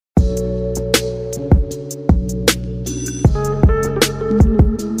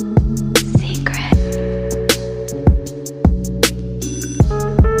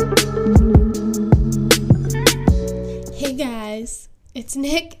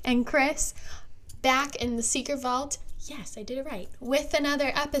and Chris back in the Secret Vault. Yes, I did it right. With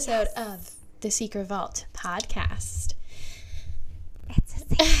another episode of the Secret Vault podcast. It's a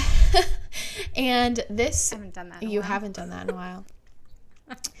secret. And this... I haven't done that in a You while. haven't done that in a while.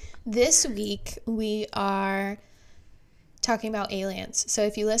 This week, we are talking about aliens. So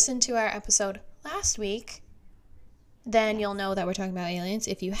if you listened to our episode last week, then you'll know that we're talking about aliens.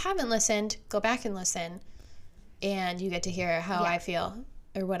 If you haven't listened, go back and listen, and you get to hear how I feel,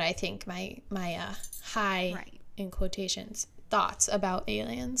 or what I think, my high, in quotations, thoughts about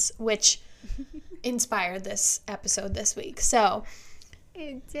aliens, which inspired this episode this week. So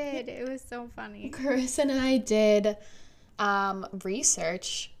It did. It was so funny. Chris and I did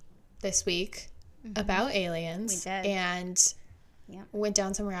research this week about aliens. We did. And went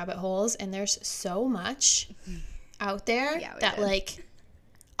down some rabbit holes, and there's so much out there that did. like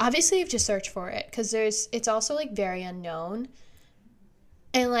obviously you have to search for it, because it's also like very unknown.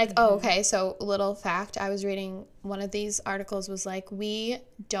 And like okay, so little fact, I was reading one of these articles was like, we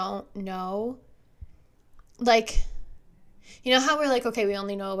don't know, like, you know how we're like, okay, we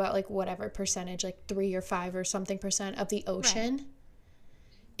only know about like whatever percentage, like 3 or 5 or something percent of the ocean. Right.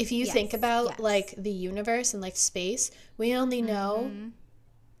 If you think about like the universe and like space, we only know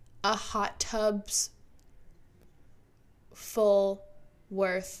a hot tub's full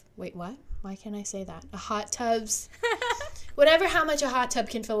worth. Wait, what? Why can't I say that? A hot tub's whatever, how much a hot tub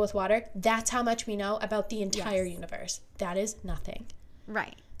can fill with water, that's how much we know about the entire universe. That is nothing.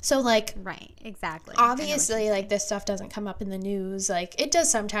 Right. So like, right, exactly. Obviously, like, this stuff doesn't come up in the news. Like, it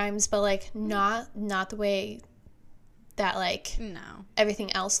does sometimes, but like not the way that like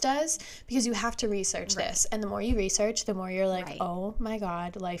everything else does, because you have to research this, and the more you research, the more you're like, oh my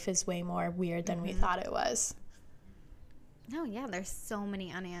god, life is way more weird than we thought it was. No, yeah, there's so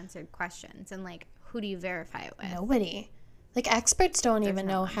many unanswered questions, and like, who do you verify it with? Nobody. Like, experts don't even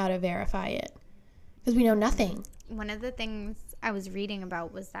know how to verify it, because we know nothing. One of the things I was reading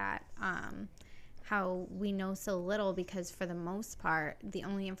about was that how we know so little, because for the most part, the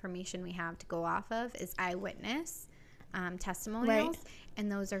only information we have to go off of is eyewitness testimonials, and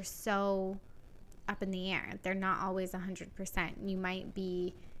those are so up in the air. They're not always 100%. You might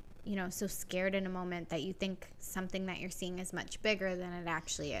be, so scared in a moment that you think something that you're seeing is much bigger than it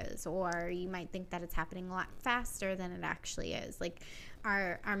actually is, or you might think that it's happening a lot faster than it actually is. Like,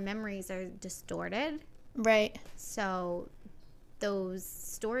 our memories are distorted. Right. So those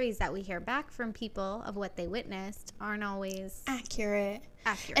stories that we hear back from people of what they witnessed aren't always accurate.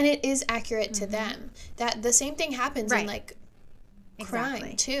 And it is accurate to them. That the same thing happens in like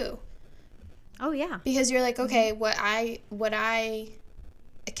crime too. Oh yeah. Because you're like, okay, what I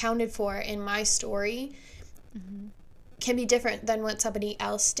accounted for in my story can be different than what somebody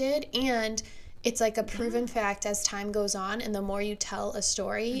else did, and it's like a proven fact as time goes on, and the more you tell a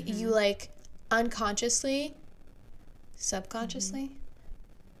story, you like unconsciously, subconsciously,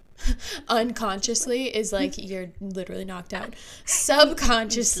 unconsciously is like you're literally knocked out.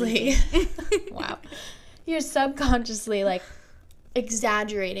 Subconsciously, wow, you're subconsciously like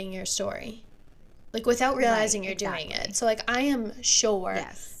exaggerating your story, like without realizing you're doing it. So like, I am sure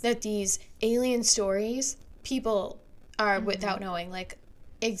that these alien stories, people are without knowing, like,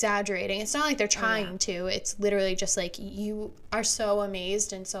 exaggerating. It's not like they're trying to. It's literally just like, you are so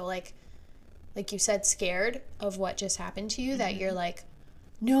amazed and so like you said, scared of what just happened to you, that you're like,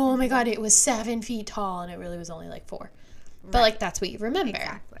 no, oh my god, it was 7 feet tall and it really was only like 4. But like, that's what you remember.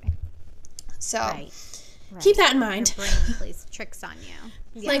 Exactly. So keep that in mind. Your brain plays tricks on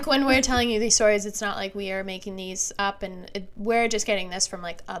you. Like, when we're telling you these stories, it's not like we are making these up, and we're just getting this from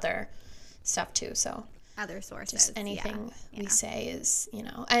like other stuff too. So other sources. Just anything we say is,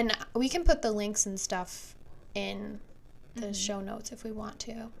 and we can put the links and stuff in the show notes if we want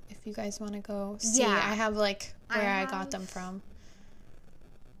to, if you guys want to go see. I have like where I got them from.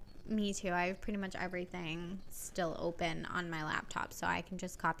 Me too. I have pretty much everything still open on my laptop, so I can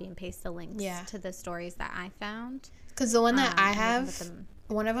just copy and paste the links to the stories that I found. Because the one that I have,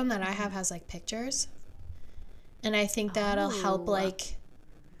 one of them that I have has like pictures, and I think that'll help. Like,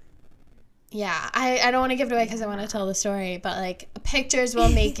 I don't want to give it away because I want to tell the story, but like, pictures will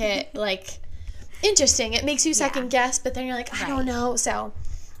make it like interesting. It makes you second guess, but then you're like, I don't know. So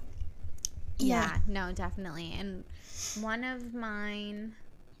no, definitely. And one of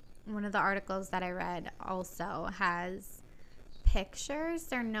the articles that I read also has pictures.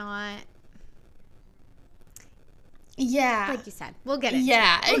 They're not, like you said, we'll get it.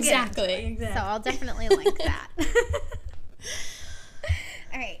 Exactly. So I'll definitely link that.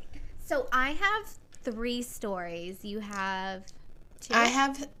 All right. So I have 3 stories. You have 2? I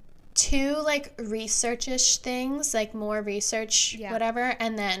have 2 like research-ish things, like more research, Yeah. whatever,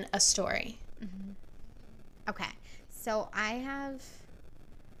 and then a story. Okay. So I have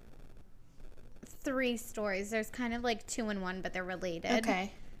 3 stories. There's kind of like 2 in one, but they're related.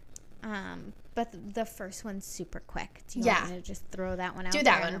 Okay. But the first one's super quick. Do you Yeah. want me to just throw that one out? Do there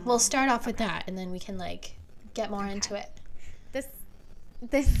that and one. then We'll start off with that, and then we can like get more Okay. into it.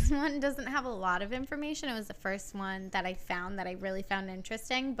 This one doesn't have a lot of information. It was the first one that I found that I really found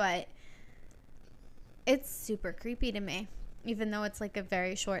interesting, but it's super creepy to me, even though it's like a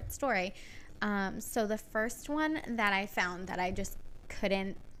very short story. So the first one that I found that I just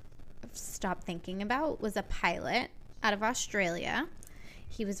couldn't stop thinking about was a pilot out of Australia.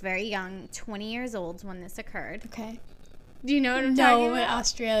 He was very young, 20 years old when this occurred. Okay. Do you know what I'm talking No, but about?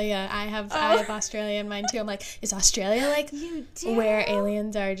 Australia. I have Australia in mind too. I'm like, is Australia like You do? where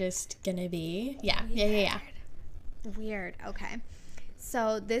aliens are just gonna be? Yeah. Weird. Okay.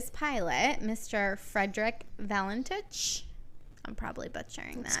 So this pilot, Mr. Frederick Valentich, I'm probably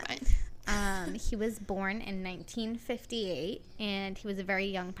butchering That's that. fine. He was born in 1958, and he was a very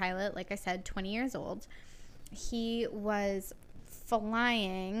young pilot. Like I said, 20 years old. He was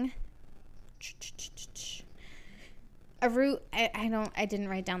flying a route. I didn't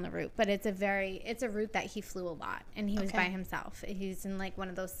write down the route, but it's a route that he flew a lot, and he was Okay. by himself. He's in like one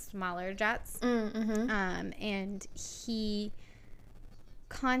of those smaller jets. Mm-hmm. And he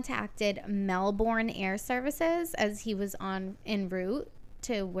contacted Melbourne Air Services as he was en route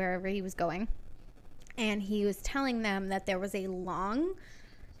to wherever he was going. And he was telling them that there was a long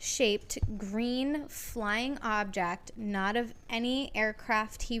shaped green flying object, not of any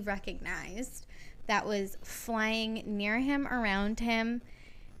aircraft he recognized, that was flying near him, around him,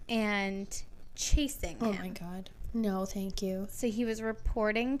 and chasing him. Oh my god. No, thank you. So he was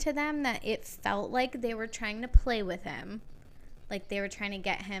reporting to them that it felt like they were trying to play with him. Like they were trying to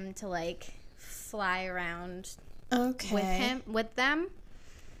get him to like fly around Okay. with them.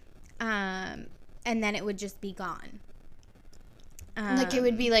 And then it would just be gone. Like it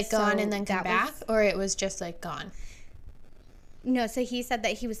would be like gone so and then come that back, was- or it was just like gone. No, so he said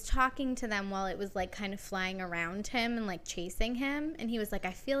that he was talking to them while it was like kind of flying around him and like chasing him, and he was like,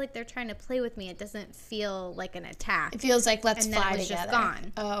 I feel like they're trying to play with me. It doesn't feel like an attack. It feels like let's And then it fly was just together.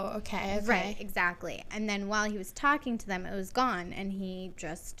 gone. Oh, okay. Right, exactly. And then while he was talking to them, it was gone, and he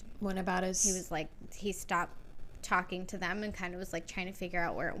just What about his? he was like, he stopped talking to them and kind of was like trying to figure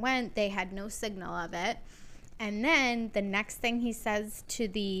out where it went. They had no signal of it. And then the next thing he says to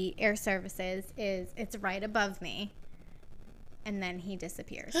the air services is, it's right above me. And then he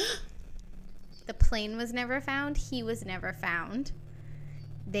disappears. The plane was never found. He was never found.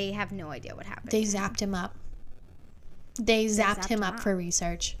 They have no idea what happened. They zapped him up. They zapped zapped him him up up. for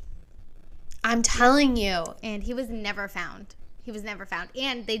research. I'm telling you. And he was never found. He was never found.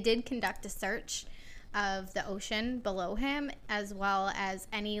 And they did conduct a search of the ocean below him, as well as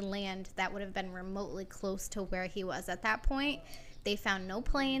any land that would have been remotely close to where he was at that point. They found no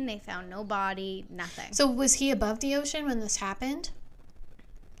plane. They found no body. Nothing. So was he above the ocean when this happened?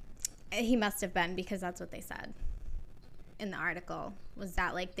 He must have been, because that's what they said in the article, was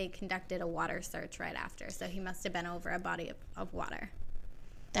that like they conducted a water search right after. So he must have been over a body of water.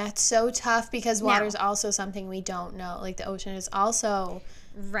 That's so tough because No. water is also something we don't know. Like the ocean is also.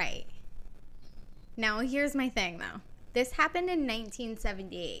 Right. Now, here's my thing, though. This happened in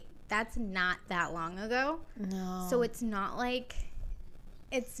 1978. That's not that long ago. No. So it's not like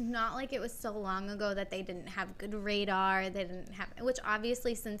it was so long ago that they didn't have good radar. They didn't have, which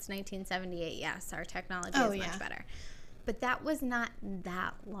obviously since 1978, yes, our technology is much better. But that was not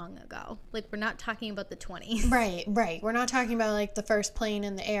that long ago. Like, we're not talking about the 20s. Right. We're not talking about like the first plane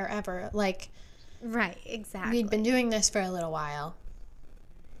in the air ever. Like Right, exactly. we'd been doing this for a little while.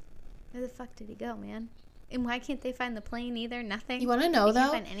 Where the fuck did he go, man? And why can't they find the plane either? Nothing? You want to know They can't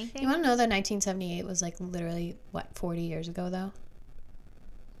though? find anything? You want to know that 1978 was like literally what 40 years ago though?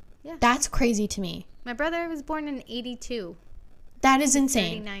 Yeah. That's crazy to me. My brother was born in 82. That is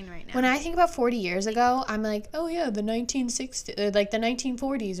insane. 39 right now. When I think about 40 years ago, I'm like, oh yeah, the 1960s, like the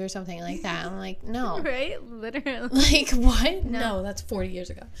 1940s or something like that. I'm like, no. Right? Literally. Like what? No. No, that's 40 years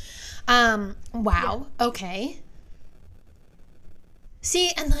ago. Wow. Okay.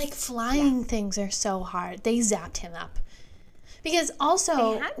 See, and like flying things are so hard. They zapped him up. Because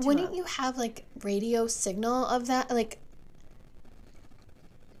also, They had to wouldn't have. you have like radio signal of that? Like,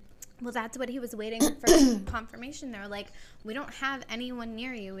 Well, that's what he was waiting for confirmation. They were like, we don't have anyone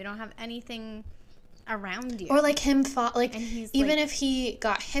near you. We don't have anything around you. or like him fall, like And he's even like- if he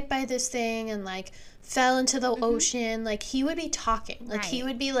got hit by this thing and like fell into the ocean, like he would be talking. Like he Right.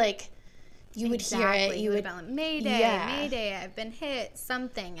 would be like you would hear it. You would been like, Mayday, Mayday, I've been hit,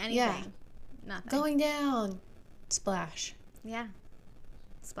 something, anything. Yeah. Nothing. Going down. Splash. Yeah.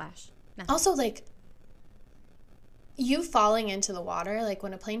 Splash. Nothing. Also, like, you falling into the water, like,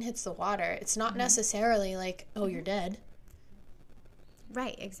 when a plane hits the water, it's not necessarily like, oh, you're dead.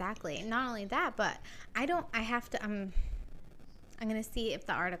 Right, exactly. Not only that, but I'm going to see if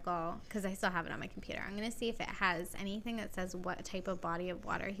the article, because I still have it on my computer, I'm going to see if it has anything that says what type of body of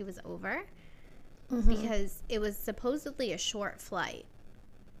water he was over. Because it was supposedly a short flight.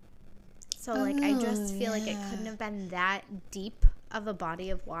 So, like, I just feel like it couldn't have been that deep of a body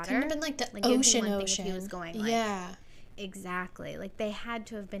of water. Couldn't have been like the ocean. If he was going, like, yeah. Exactly. Like, they had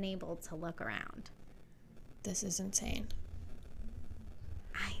to have been able to look around. This is insane.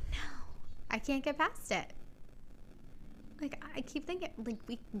 I know. I can't get past it. Like, I keep thinking, like,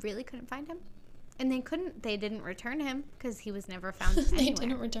 we really couldn't find him. And they didn't return him because he was never found anywhere. They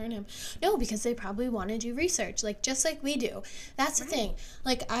didn't return him. No, because they probably want to do research, like, just like we do. That's the thing.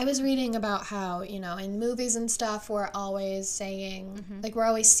 Like, I was reading about how, you know, in movies and stuff, we're always saying, like, we're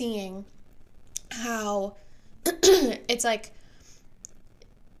always seeing how it's like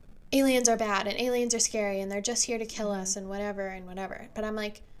aliens are bad and aliens are scary and they're just here to kill us and whatever and whatever. But I'm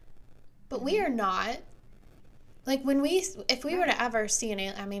like, but we are not. Like, if we were to ever see an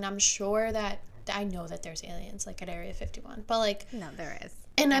alien, I mean, I'm sure that, I know that there's aliens, like, at Area 51. But, like... No, there is.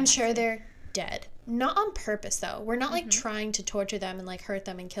 And I'm sure they're dead. Not on purpose, though. We're not, like, trying to torture them and, like, hurt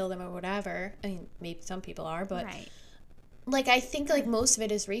them and kill them or whatever. I mean, maybe some people are, but... Right. Like, I think, like, most of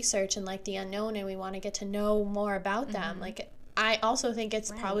it is research and, like, the unknown, and we want to get to know more about them. Like, I also think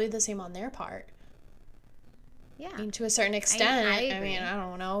it's probably the same on their part. Yeah. I mean, to a certain extent. I mean, I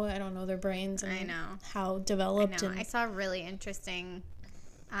don't know. I don't know their brains and I know. how developed. I saw a really interesting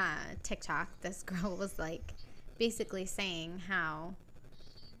TikTok. This girl was, like, basically saying how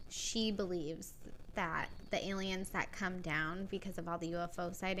she believes that the aliens that come down because of all the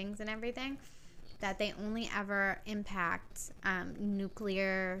UFO sightings and everything, that they only ever impact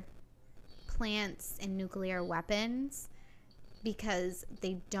nuclear plants and nuclear weapons because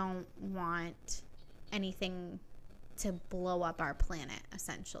they don't want anything to blow up our planet,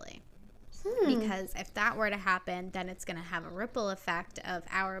 essentially. Because if that were to happen, then it's going to have a ripple effect of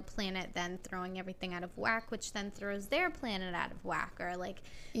our planet then throwing everything out of whack, which then throws their planet out of whack. Or, like,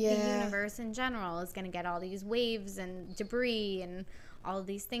 the universe in general is going to get all these waves and debris, and all of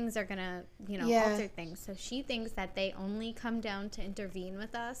these things are going to, you know, alter things. So she thinks that they only come down to intervene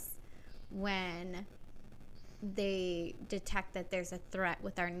with us when they detect that there's a threat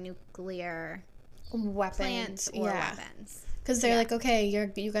with our nuclear weapons plants or weapons. Because they're like, okay,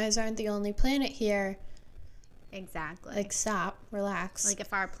 you guys aren't the only planet here. Exactly. Like, stop, relax. Like,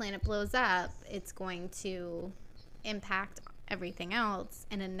 if our planet blows up, it's going to impact everything else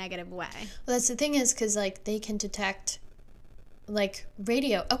in a negative way. Well, that's the thing is, because, like, they can detect, like,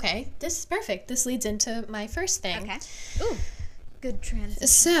 radio. Okay, this is perfect. This leads into my first thing. Okay. Ooh, good transition.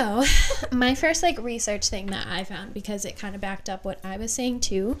 So, my first, like, research thing that I found, because it kind of backed up what I was saying,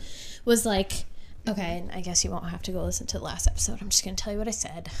 too, was, like... Okay, and I guess you won't have to go listen to the last episode. I'm just going to tell you what I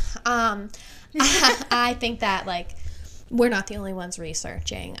said. I think that, like, we're not the only ones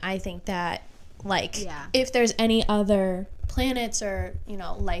researching. I think that, like, if there's any other planets or, you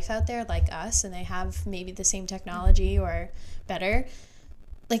know, life out there like us, and they have maybe the same technology or better,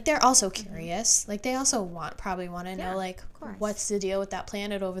 like, they're also curious. Like, they also probably want to know, like, what's the deal with that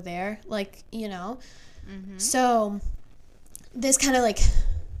planet over there? Like, you know? So, this kind of, like...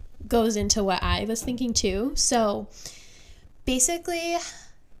 goes into what I was thinking too. So basically,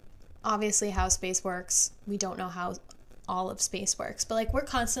 obviously how space works, we don't know how all of space works, but like we're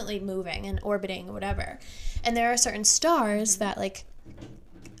constantly moving and orbiting or whatever. And there are certain stars that like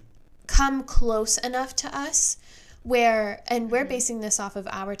come close enough to us where, and we're basing this off of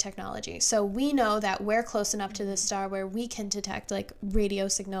our technology. So we know that we're close enough to this star where we can detect like radio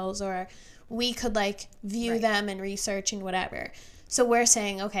signals, or we could like view them and research and whatever. So we're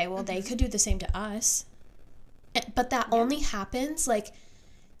saying, okay, well, they could do the same to us. But that only happens, like,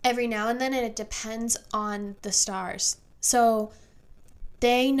 every now and then, and it depends on the stars. So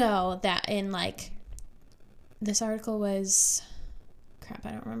they know that in, like, this article was, crap,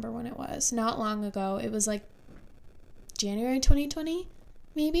 I don't remember when it was. Not long ago. It was, like, January 2020,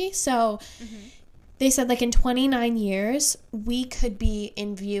 maybe? So they said, like, in 29 years, we could be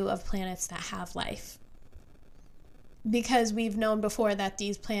in view of planets that have life. Because we've known before that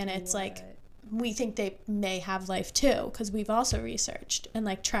these planets, like, we think they may have life too, because we've also researched and,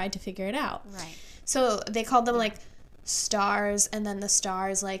 like, tried to figure it out. Right. So they called them, like, stars, and then the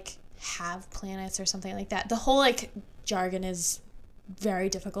stars, like, have planets or something like that. The whole, like, jargon is very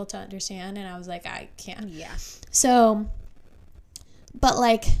difficult to understand, and I was like, I can't. Yeah. So, but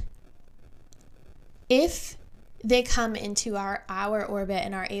like, if they come into our orbit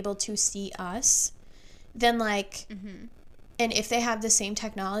and are able to see us, then like, and if they have the same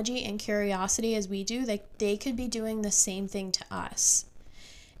technology and curiosity as we do, like they could be doing the same thing to us.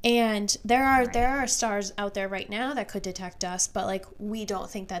 And there are stars out there right now that could detect us, but like we don't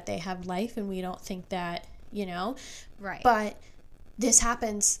think that they have life, and we don't think that, you know. Right. But this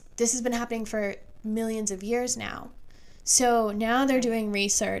has been happening for millions of years now. So now they're doing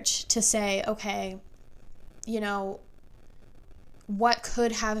research to say, okay, you know, what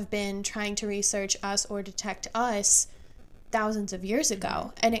could have been trying to research us or detect us thousands of years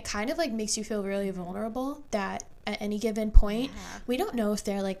ago. And it kind of like makes you feel really vulnerable that at any given point, we don't know if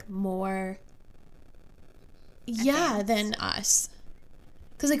they're like more than us.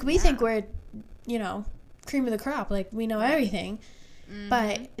 Because like we think we're, you know, cream of the crop, like we know everything.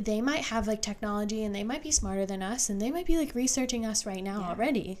 But they might have like technology, and they might be smarter than us, and they might be like researching us right now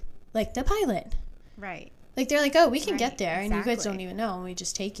already, like the pilot. Right. Like they're like, oh, we can get there, and you guys don't even know, and we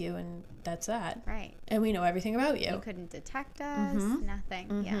just take you, and that's that. Right. And we know everything about you. You couldn't detect us.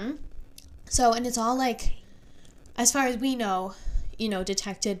 Nothing. Yeah. So, and it's all like, as far as we know, you know,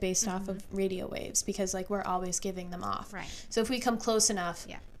 detected based off of radio waves, because like we're always giving them off. Right. So if we come close enough,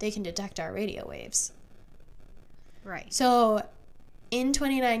 they can detect our radio waves. Right. So in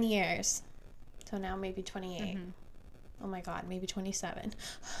 29 years, so now maybe 28, oh my God, maybe 27,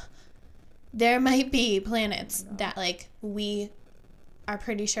 there might be planets that like we are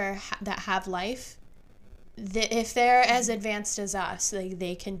pretty sure that have life, that if they're as advanced as us, like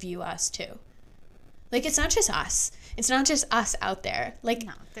they can view us too. Like it's not just us. It's not just us out there. Like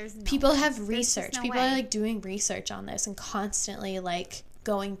people have research. People are like doing research on this and constantly like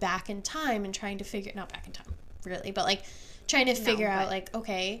going back in time and trying to figure, not back in time really, but like trying to figure out like,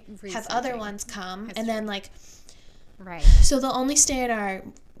 okay, have other ones come and then like, so they'll only stay at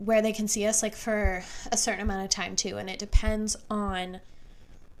where they can see us like for a certain amount of time too, and it depends on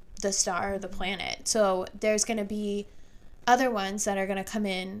the star or the planet. So there's going to be other ones that are going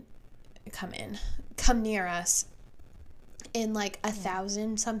to come near us in like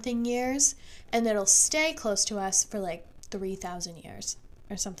 1,000 something years, and it'll stay close to us for like 3,000 years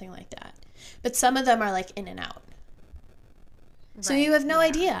or something like that. But some of them are like in and out. So you have no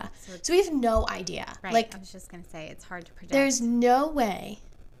idea. So we have no idea. Right. Like, I was just going to say, it's hard to predict. There's no way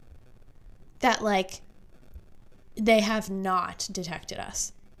that, like, they have not detected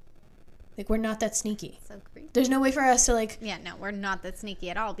us. Like, we're not that sneaky. So creepy. There's no way for us to, like... Yeah, no, we're not that sneaky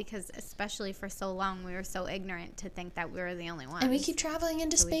at all, because especially for so long, we were so ignorant to think that we were the only ones. And we keep traveling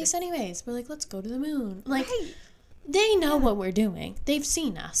into space anyways. We're like, let's go to the moon. Like, they know what we're doing. They've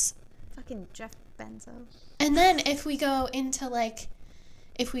seen us. Fucking Jeff Bezos. And then if we go into, like,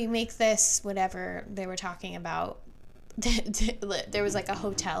 if we make this, whatever they were talking about, there was, like, a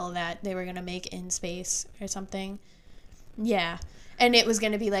hotel that they were going to make in space or something. Yeah. And it was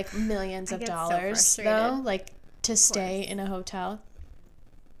going to be, like, millions of dollars, though, like, to stay in a hotel.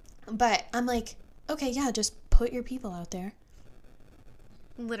 But I'm like, okay, yeah, just put your people out there.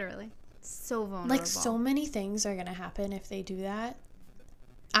 Literally. So vulnerable. Like, so many things are going to happen if they do that.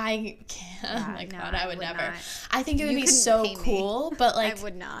 I can't. Yeah, oh my God, I would never. Not. I think it would be so cool, but like I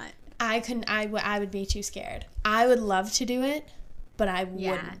would not. I couldn't. I would be too scared. I would love to do it, but I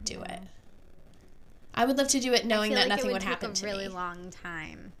wouldn't do it. I would love to do it knowing that nothing would happen to me. It would take a really long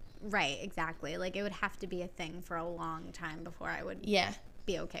time. Right, exactly. Like it would have to be a thing for a long time before I would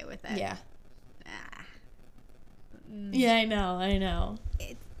be okay with it. Yeah. Yeah, I know.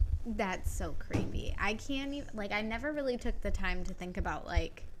 That's so creepy. I can't even, like, I never really took the time to think about,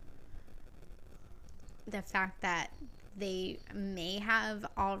 like, the fact that they may have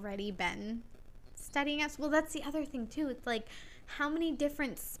already been studying us. Well, that's the other thing, too. It's, like, how many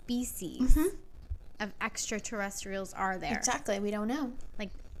different species of extraterrestrials are there? Exactly. We don't know.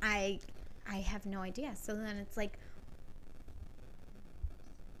 Like, I have no idea. So then it's, like,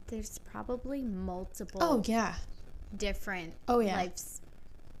 there's probably multiple different life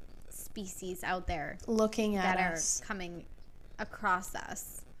species out there looking at that us, are coming across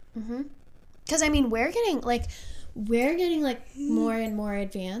us. Because I mean, we're getting like more and more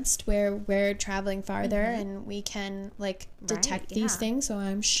advanced, where we're traveling farther and we can like detect these things. So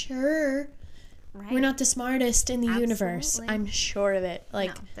I'm sure we're not the smartest in the universe. I'm sure of it.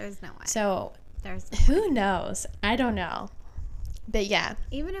 Like, no, there's no way. So who knows? I don't know. But yeah,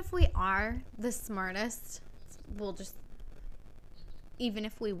 even if we are the smartest, even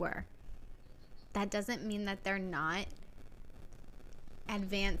if we were, that doesn't mean that they're not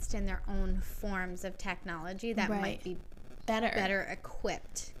advanced in their own forms of technology that might be better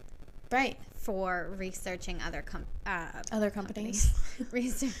equipped Right. for researching other companies.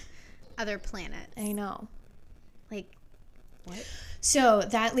 research other planets. I know. Like, what? So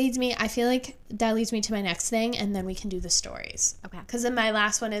I feel like that leads me to my next thing, and then we can do the stories. Okay. Because then my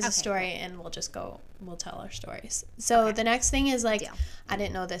last one is a story, and we'll tell our stories. So the next thing is like, Deal. I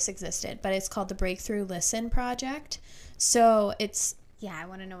didn't know this existed, but it's called the Breakthrough Listen Project. So it's, Yeah, I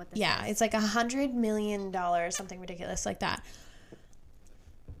want to know what this yeah, is. it's like $100 million, something ridiculous like that,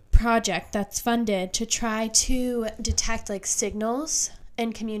 project that's funded to try to detect like signals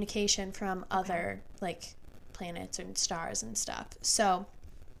and communication from other like planets and stars and stuff. So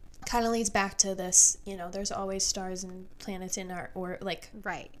kind of leads back to this, there's always stars and planets in our, or like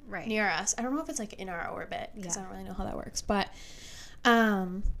Right. near us. I don't know if it's like in our orbit because I don't really know how that works, but I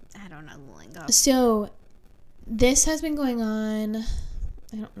don't know the lingo. so this has been going on,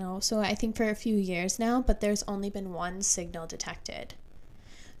 I don't know, so I think for a few years now, but there's only been one signal detected.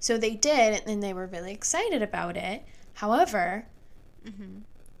 So they did, and they were really excited about it. However,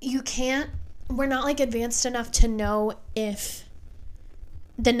 we're not like advanced enough to know if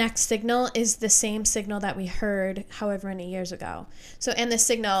the next signal is the same signal that we heard however many years ago. So, and the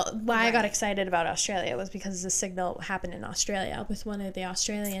signal, why I got excited about Australia was because the signal happened in Australia with one of the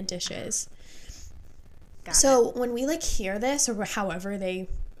Australian dishes. So when we like hear this, or however they,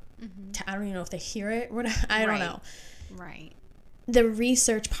 I don't even know if they hear it, or whatever, I don't know. Right. The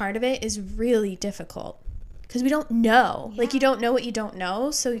research part of it is really difficult because we don't know. Like, you don't know what you don't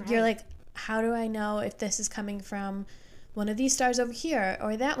know. So you're like, how do I know if this is coming from one of these stars over here,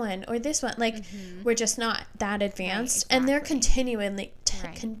 or that one, or this one? Like, we're just not that advanced. And they're continuingly,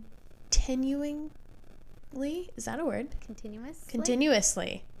 is that a word?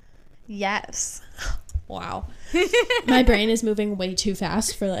 Continuously. Yes. Wow. My brain is moving way too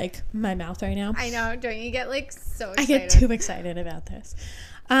fast for like my mouth right now. I know. Don't you get like so excited? I get too excited about this.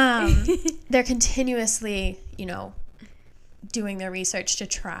 They're continuously, doing their research to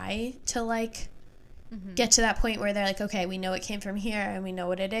try to like get to that point where they're like, okay, we know it came from here and we know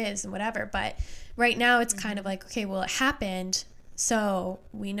what it is and whatever. But right now it's kind of like, okay, well, it happened. So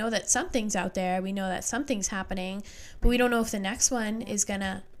we know that something's out there. We know that something's happening, but we don't know if the next one is going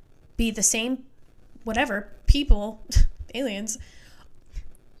to be the same, whatever, people, aliens,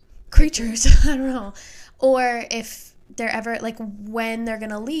 creatures, I don't know. Or if they're ever, like, when they're going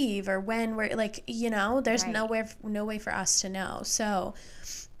to leave, or when we're, like, there's no way for us to know. So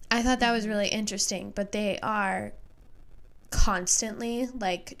I thought that was really interesting, but they are constantly,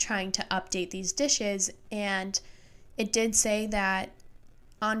 like, trying to update these dishes, and it did say that,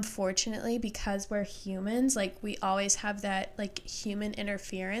 unfortunately, because we're humans, like, we always have that, like, human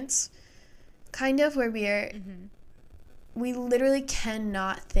interference, kind of, where we literally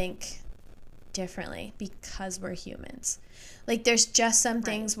cannot think differently because we're humans. Like, there's just some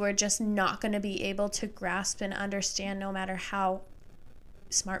things we're just not going to be able to grasp and understand no matter how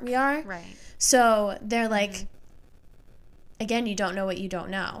smart we are. Right. So they're like, again, you don't know what you don't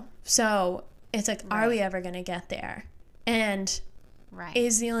know. So it's like, are we ever going to get there? And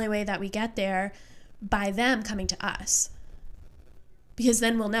is the only way that we get there by them coming to us? Because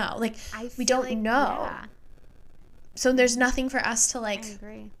then we'll know. Like, we don't know. Yeah. So there's nothing for us to, like... I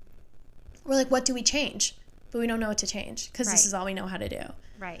agree. We're like, what do we change? But we don't know what to change because this is all we know how to do.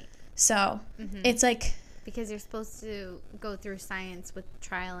 Right. So it's like... Because you're supposed to go through science with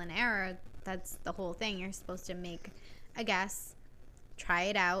trial and error. That's the whole thing. You're supposed to make a guess, try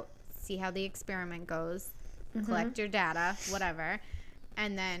it out, see how the experiment goes, collect your data, whatever,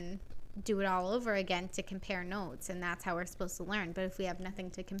 and then do it all over again to compare notes. And that's how we're supposed to learn. But if we have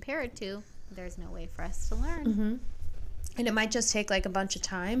nothing to compare it to, there's no way for us to learn. And it might just take like a bunch of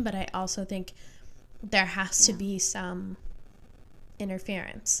time, but I also think there has to be some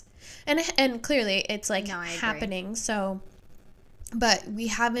interference. And clearly it's like happening. So, but we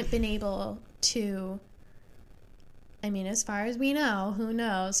haven't been able to, I mean, as far as we know, who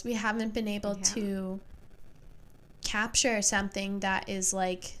knows, we haven't been able to capture something that is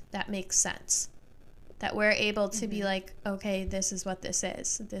like, that makes sense. That we're able to be like, okay, this is what this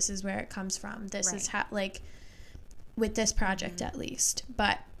is. This is where it comes from. This is how, like, with this project at least.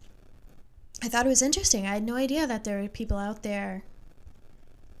 But I thought it was interesting. I had no idea that there were people out there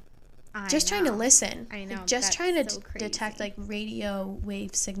trying to listen. I know. Like, just trying to detect like radio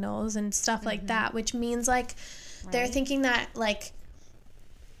wave signals and stuff like that, which means like they're thinking that like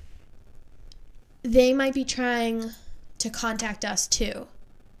they might be trying to contact us too.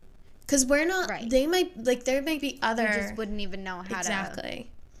 Because we're not, they might, like, there might be other... We just wouldn't even know how to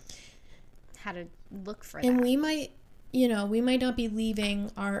look for that. And we might you know, we might not be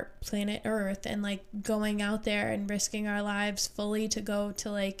leaving our planet Earth and like going out there and risking our lives fully to go to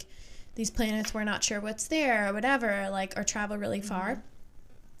like these planets we're not sure what's there or whatever, like, or travel really far.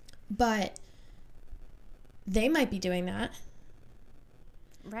 But they might be doing that.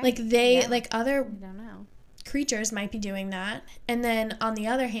 Right. Like like other I don't know. creatures might be doing that. And then on the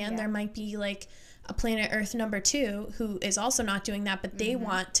other hand, there might be like a planet Earth number 2 who is also not doing that, but they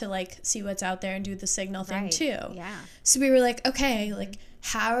want to like see what's out there and do the signal thing too. Yeah. So we were like, okay, like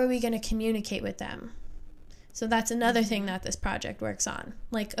how are we going to communicate with them? So that's another thing that this project works on.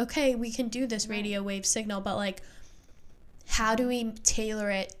 Like, okay, we can do this radio wave signal, but like how do we tailor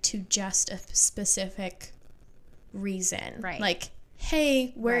it to just a specific reason? Right. Like,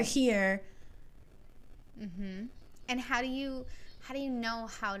 hey, we're here. And how do you know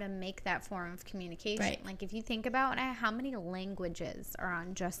how to make that form of communication? Right. Like if you think about how many languages are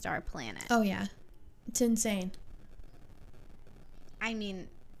on just our planet. Oh yeah. It's insane. I mean,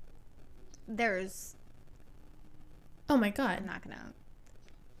 there's Oh my god. I'm not going to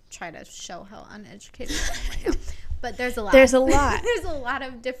try to show how uneducated I am right now. But there's a lot. There's a lot. There's a lot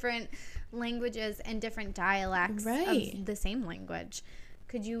of different languages and different dialects of the same language.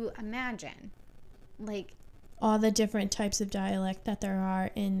 Could you imagine like all the different types of dialect that there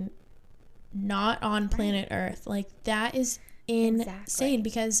are in not on planet Earth? Like that is insane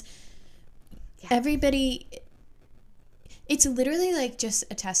because everybody, it's literally like just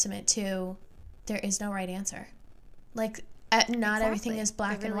a testament to there is no right answer. Like not everything is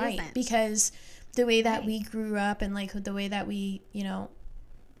black and white because the way that we grew up and like the way that we, you know,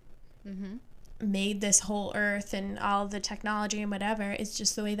 made this whole Earth and all the technology and whatever, it's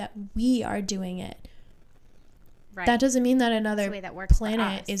just the way that we are doing it. Right. That doesn't mean that another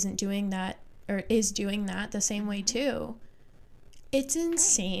planet isn't doing that or is doing that the same way too. It's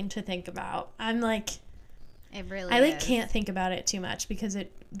insane to think about. I'm like, it really I like is. Can't think about it too much because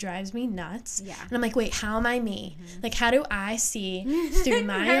it drives me nuts. Yeah. And I'm like, wait, how am I me? Like, how do I see through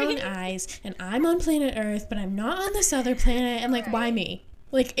my own eyes and I'm on planet Earth, but I'm not on this other planet? And like, why me?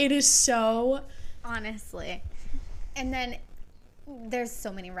 Like, it is so... Honestly. And then there's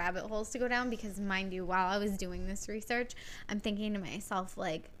so many rabbit holes to go down because, mind you, while I was doing this research, I'm thinking to myself,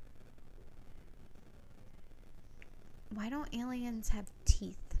 like, why don't aliens have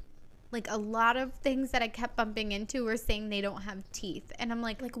teeth? Like, a lot of things that I kept bumping into were saying they don't have teeth. And I'm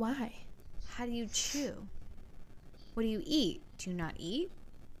like, why? How do you chew? What do you eat? Do you not eat?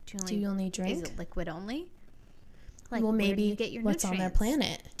 Do you only drink? Is it liquid only? Like, well, maybe where do you get your what's nutrients? on their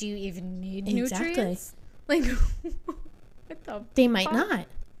planet. Do you even need Exactly. nutrients? Like, what the They might not.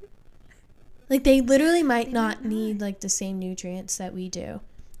 Like, they literally might not need, like, the same nutrients that we do.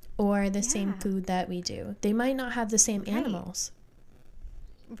 Or the same food that we do. They might not have the same animals.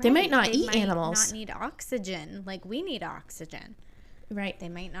 Right. They might not eat animals. They might not need oxygen like we need oxygen. Right. They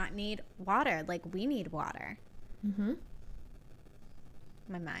might not need water like we need water. Mm-hmm.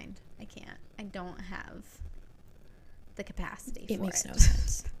 My mind. I can't. I don't have the capacity for it. It makes no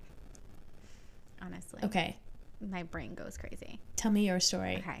sense. Honestly. Okay. My brain goes crazy. Tell me your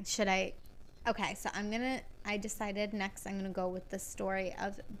story. Okay. Okay, so I decided next I'm going to go with the story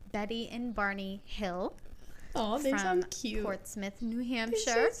of Betty and Barney Hill. Oh, they sound cute. Portsmouth, New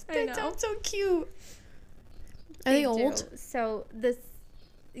Hampshire. They sound so cute. Are they old? So they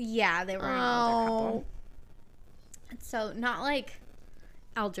were an older couple. So not like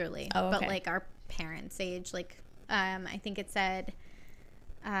elderly, but like our parents' age. Like, I think it said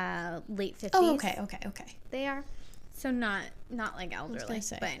late 50s. Oh, okay. They are. So not like elderly,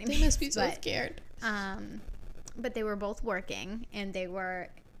 but anyway. They must be so scared. But they were both working, and they were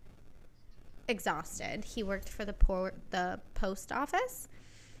exhausted. He worked for the post office.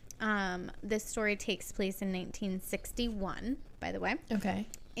 This story takes place in 1961, by the way. Okay.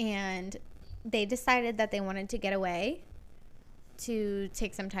 And they decided that they wanted to get away to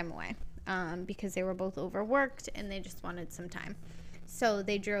take some time away because they were both overworked, and they just wanted some time. So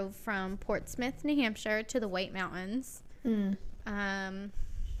they drove from Portsmouth, New Hampshire to the White Mountains. What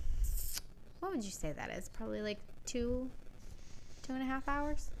would you say that is? Probably like 2.5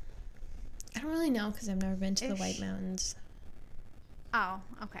 hours? I don't really know because I've never been to the White Mountains. Oh,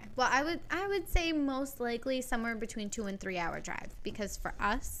 okay. Well, I would say most likely somewhere between 2 and 3 hour drive because for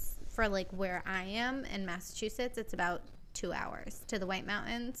us, for like where I am in Massachusetts, it's about 2 hours to the White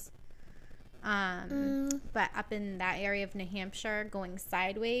Mountains. But up in that area of New Hampshire, going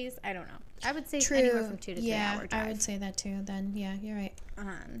sideways, I don't know. I would say anywhere from 2 to 3 hour drive. I would say that too. Then, yeah, you're right.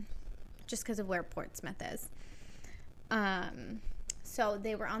 Just because of where Portsmouth is. So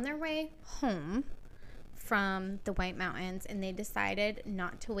they were on their way home from the White Mountains, and they decided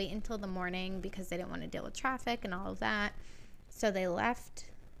not to wait until the morning because they didn't want to deal with traffic and all of that. So they left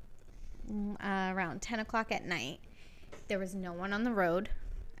around 10 o'clock at night. There was no one on the road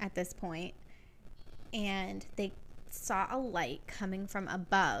at this point, and they saw a light coming from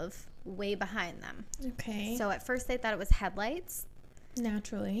above, way behind them. Okay. So at first they thought it was headlights,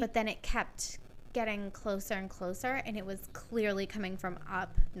 Naturally. but then it kept getting closer and closer, and it was clearly coming from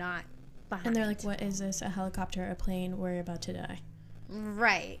up, not behind. And they're like, what is this? A helicopter, a plane? We're about to die.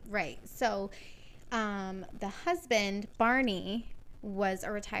 Right. So the husband, Barney, was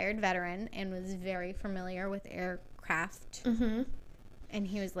a retired veteran and was very familiar with aircraft. Mm-hmm. And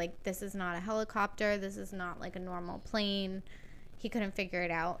he was like, this is not a helicopter. This is not like a normal plane. He couldn't figure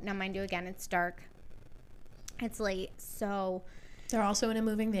it out. Now, mind you, again, it's dark. It's late. So They're also in a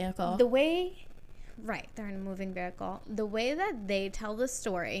moving vehicle. the way, right, they're in a moving vehicle. The way that they tell the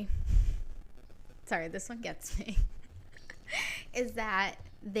story, sorry, this one gets me, is that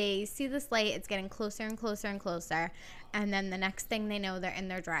they see this light. It's getting closer and closer and closer. And then the next thing they know, they're in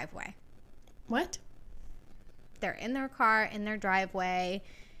their driveway. What? They're in their car, in their driveway,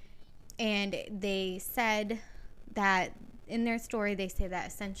 and they said that in their story, they say that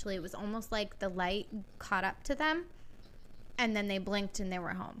essentially it was almost like the light caught up to them, and then they blinked and they were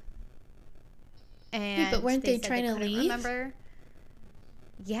home. And but weren't they said trying to couldn't leave? Remember?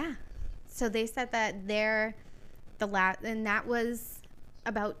 Yeah. So they said that and that was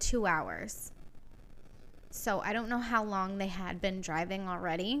about 2 hours. So I don't know how long they had been driving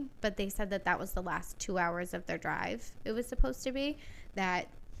already, but they said that that was the last 2 hours of their drive. It was supposed to be that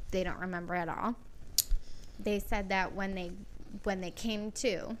they don't remember at all. They said that when they came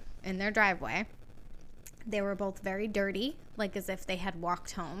to in their driveway, they were both very dirty, like as if they had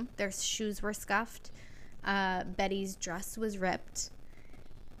walked home. Their shoes were scuffed. Betty's dress was ripped,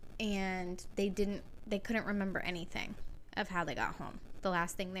 and they couldn't remember anything of how they got home. The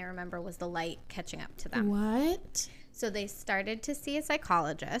last thing they remember was the light catching up to them. What? So they started to see a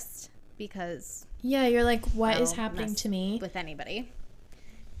psychologist because Yeah, you're like, what is I'll happening mess to me? with anybody.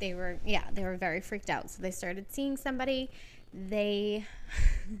 They were very freaked out. So they started seeing somebody. They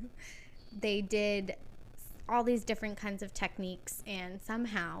did all these different kinds of techniques, and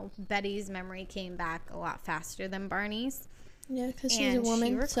somehow Betty's memory came back a lot faster than Barney's. Yeah, because she's a And she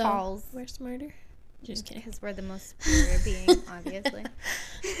woman, recalls- so we're smarter. Just kidding. Because we're the most superior being, obviously.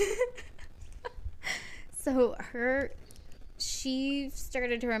 So she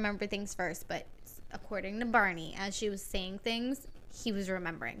started to remember things first, but according to Barney, as she was saying things, he was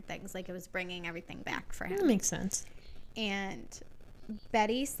remembering things, like it was bringing everything back for That him. makes sense. And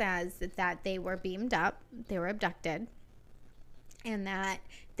Betty says that they were beamed up, they were abducted, and that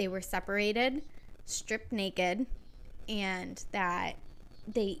they were separated, stripped naked, and that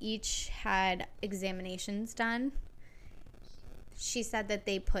they each had examinations done. She said that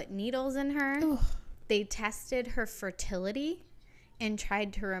they put needles in her. Ooh. They tested her fertility and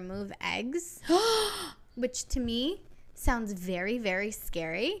tried to remove eggs, which to me sounds very, very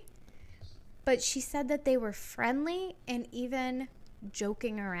scary. But she said that they were friendly and even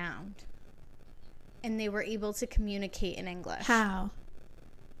joking around. And they were able to communicate in English. How?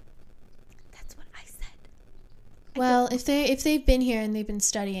 That's what I said. Well, if they've been here and they've been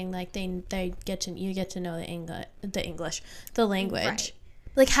studying, like you get to know the language. Right.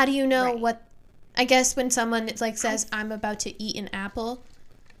 Like, how do you know Right. what? I guess when someone like says, "I'm about to eat an apple,"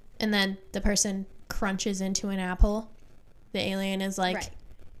 and then the person crunches into an apple, the alien is like, Right.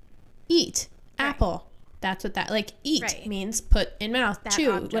 "Eat Right. apple." That's what that like eat Right. means. Put in mouth, That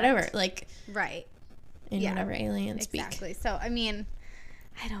chew, object. whatever. Like Right. in Yeah. whatever aliens speak. Exactly. So, I mean,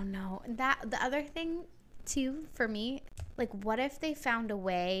 I don't know. The other thing, too, for me, like, what if they found a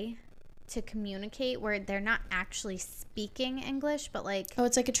way to communicate where they're not actually speaking English, but, like, Oh,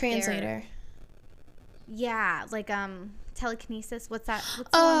 it's like a translator. yeah, like, telekinesis. What's that?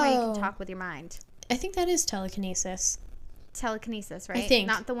 What's the one where you Oh. can talk with your mind? I think that is telekinesis. Telekinesis, right? think.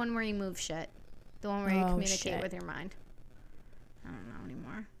 Not the one where you move shit. The one where you Oh, communicate shit. with your mind. I don't know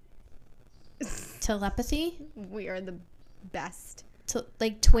anymore. Telepathy? We are the best.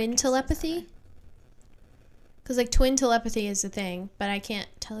 Like twin Podcast telepathy? Because like twin telepathy is the thing, but I can't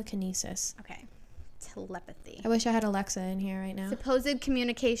telekinesis. Okay. Telepathy. I wish I had Alexa in here right now. Supposed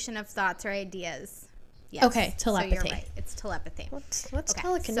communication of thoughts or ideas. Yes. Okay, telepathy. So you're right. It's telepathy. What's Okay,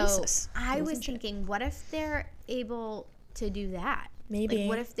 telekinesis? So I was Wasn't sure. thinking, what if they're able to do that? Maybe. Like,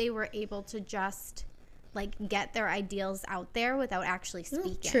 what if they were able to just, like, get their ideals out there without actually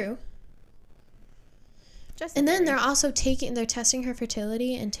speaking? True. Just And then theory. they're testing her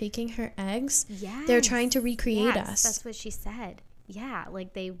fertility and taking her eggs. Yes. They're trying to recreate Yes, us. That's what she said. Yeah,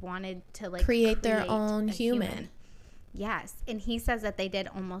 like they wanted to like create their own a human. Yes, and he says that they did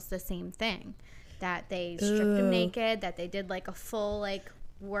almost the same thing, that they stripped him naked, that they did like a full like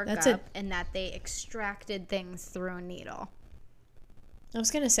workup, and that they extracted things through a needle. I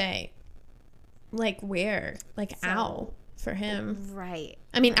was gonna say, like where, like ow for him, right?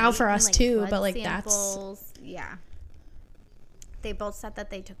 I mean, right? ow for us and, like, too, but like samples, yeah. They both said that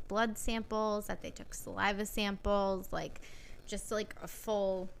they took blood samples, that they took saliva samples, like just like a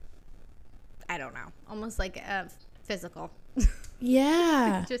full, I don't know, almost like a physical.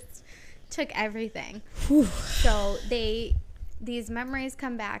 Yeah. Just took everything. Whew. So these memories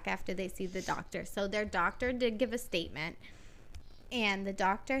come back after they see the doctor. So their doctor did give a statement, and the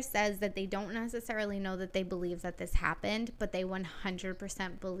doctor says that they don't necessarily know that they believe that this happened, but they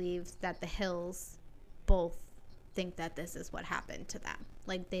 100% believe that the Hills both think that this is what happened to them.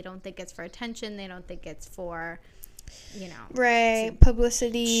 Like, they don't think it's for attention. They don't think it's for, you know, right,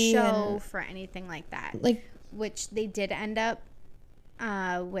 publicity, show, for anything like that. Like, which they did end up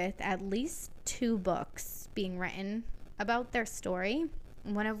with at least 2 books being written about their story,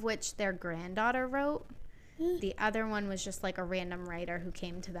 one of which their granddaughter wrote. The other one was just like a random writer who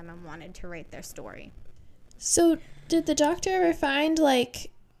came to them and wanted to write their story. So did the doctor ever find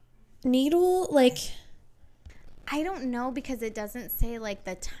like needle, like? I don't know, because it doesn't say like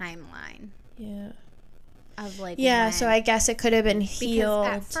the timeline. Yeah. Of like, yeah, when. so I guess it could have been healed.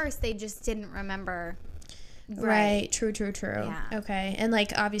 Because at first they just didn't remember. Right. True. Yeah. Okay. And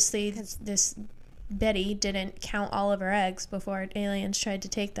like obviously this Betty didn't count all of her eggs before aliens tried to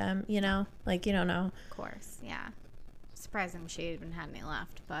take them, you know? Like, you don't know. Of course, yeah. Surprising she even had any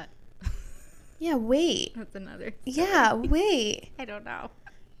left, but yeah, wait. that's another story. Yeah, wait. I don't know.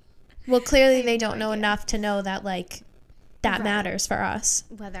 Well, clearly they don't know enough to know that like that matters for us.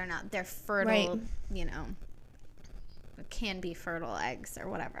 Whether or not they're fertile, you know, can be fertile eggs or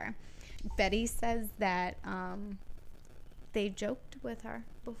whatever. Betty says that they joked with her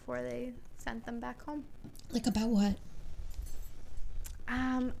before they sent them back home. Like about what?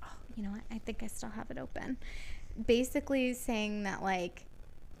 Oh, you know what? I think I still have it open. Basically saying that like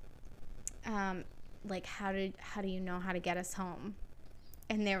how do you know how to get us home?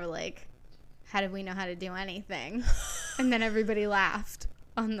 And they were like, how did we know how to do anything? And then everybody laughed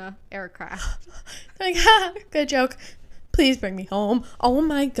on the aircraft. Like, ha, good joke. Please bring me home. Oh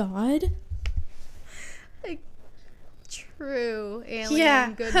my God. Like, true alien.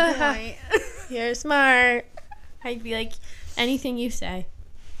 Yeah. Good point. You're smart. I'd be like, anything you say.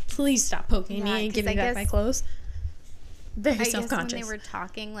 Please stop poking me and give me back my clothes. Very self-conscious. Guess when they were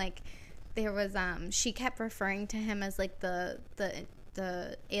talking, like, there was she kept referring to him as like the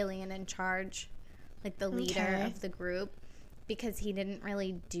alien in charge, like the leader of the group, because he didn't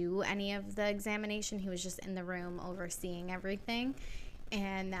really do any of the examination. He was just in the room overseeing everything,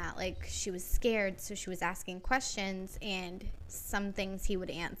 and that like she was scared, so she was asking questions, and some things he would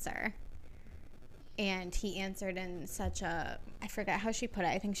answer, and he answered in such a, I forget how she put it,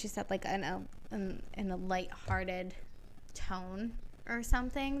 I think she said like in a lighthearted tone or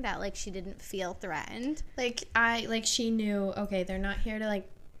something, that like she didn't feel threatened. Like she knew, okay, they're not here to like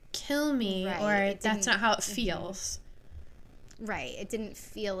kill me, or that's not how it feels. Right. It didn't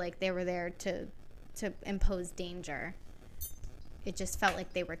feel like they were there to impose danger. It just felt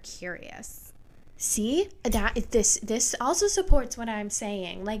like they were curious. See, this also supports what I'm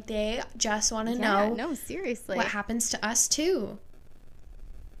saying. Like they just want to know. No, seriously. What happens to us too.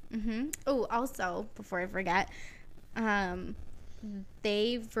 Oh, also, before I forget,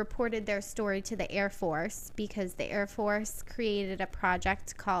 they've reported their story to the Air Force, because the Air Force created a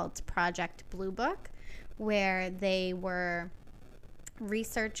project called Project Blue Book, where they were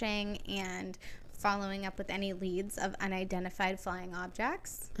researching and following up with any leads of unidentified flying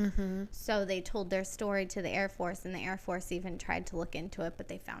objects. So they told their story to the Air Force, and the Air Force even tried to look into it, but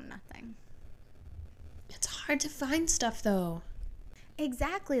they found nothing. It's hard to find stuff though.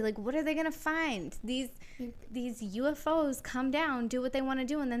 Exactly. Like, what are they gonna find? These UFOs come down, do what they want to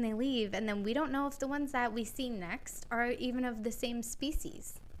do, and then they leave, and then we don't know if the ones that we see next are even of the same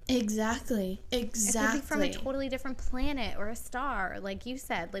species. Exactly. It could be from a totally different planet or a star, like you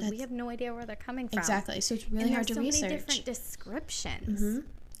said. Like, we have no idea where they're coming from. Exactly. So it's really hard to research. There's so many different descriptions.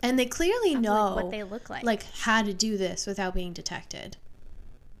 And they clearly know what they look like. Like how to do this without being detected.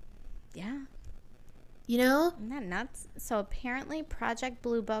 Yeah. You know? Isn't that nuts? So apparently Project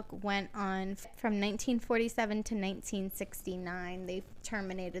Blue Book went on from 1947 to 1969. They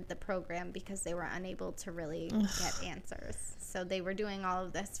terminated the program because they were unable to really get answers. So they were doing all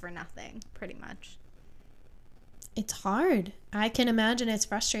of this for nothing, pretty much. it's hard. I can imagine it's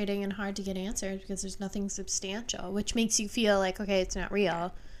frustrating and hard to get answered because there's nothing substantial, which makes you feel like, okay, it's not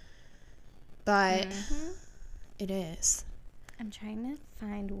real. But it is. I'm trying to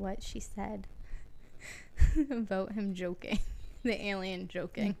find what she said about him joking. The alien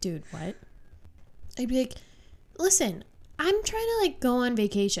joking. Like, dude, what? I'd be like, listen, I'm trying to, like, go on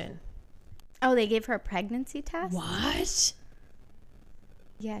vacation. Oh, they gave her a pregnancy test? What?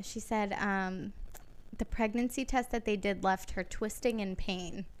 Yeah, she said the pregnancy test that they did left her twisting in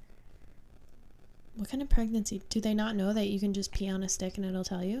pain. What kind of pregnancy? Do they not know that you can just pee on a stick and it'll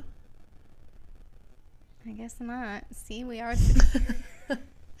tell you? I guess not. See, we are.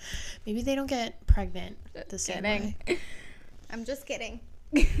 Maybe they don't get pregnant the same way. I'm just kidding.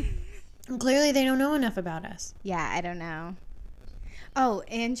 And clearly they don't know enough about us. Yeah, I don't know. Oh,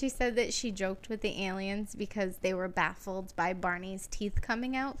 and she said that she joked with the aliens because they were baffled by Barney's teeth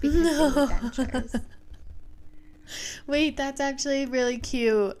coming out because they were dentures. Wait, that's actually really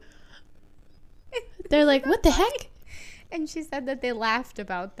cute. They're like, what the heck? And she said that they laughed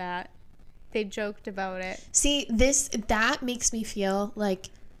about that. They joked about it. See, that makes me feel like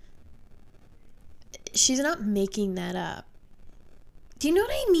she's not making that up. Do you know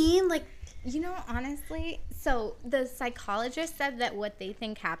what I mean? Like, you know, honestly, so the psychologist said that what they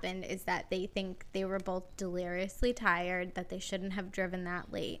think happened is that they think they were both deliriously tired, that they shouldn't have driven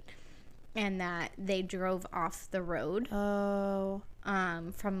that late, and that they drove off the road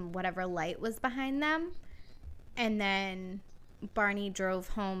from whatever light was behind them. And then Barney drove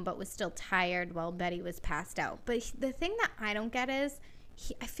home but was still tired while Betty was passed out. But the thing that I don't get is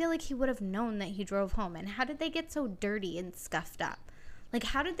I feel like he would have known that he drove home. And how did they get so dirty and scuffed up? Like,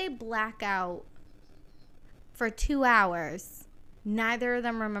 how did they black out for 2 hours? Neither of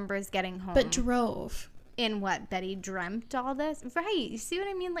them remembers getting home. But drove. In what? Betty dreamt all this? Right. You see what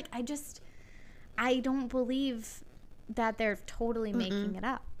I mean? Like, I don't believe that they're totally making it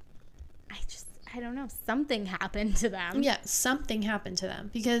up. I don't know. Something happened to them. Yeah, something happened to them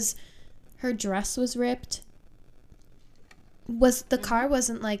because her dress was ripped. The car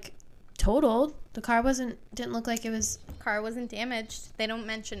wasn't, like, totaled. The car didn't look like it was. Car wasn't damaged. They don't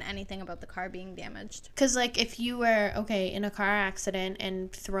mention anything about the car being damaged. Because, like, if you were, in a car accident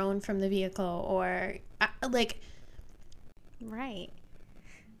and thrown from the vehicle or, like. Right.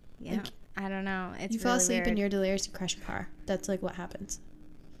 Yeah. Like, I don't know. It's you fall really asleep weird. and you're delirious, you crash a car. That's, like, what happens.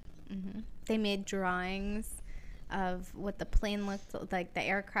 Mm-hmm. They made drawings of what the plane looked like, the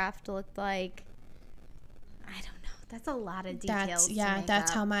aircraft looked like. I don't know. That's a lot of details.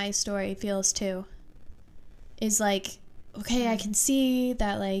 That's how my story feels too. Is like, okay, I can see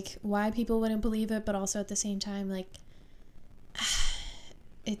that, like, why people wouldn't believe it, but also at the same time, like,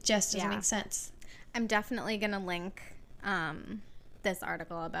 it just doesn't make sense. I'm definitely going to link this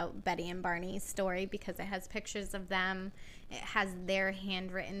article about Betty and Barney's story because it has pictures of them. It has their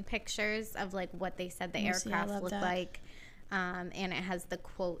handwritten pictures of, like, what they said the aircraft looked like. And it has the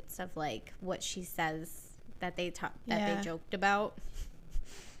quotes of, like, what she says that they joked about.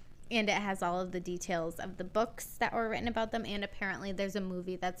 And it has all of the details of the books that were written about them. And apparently there's a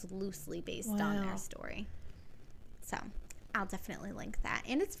movie that's loosely based on their story. So I'll definitely link that.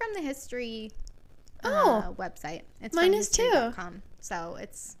 And it's from the History website. It's mine from is too. history.com. So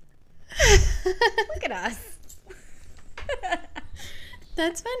it's look at us.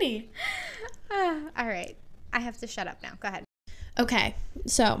 That's funny. All right. I have to shut up now. Go ahead. Okay.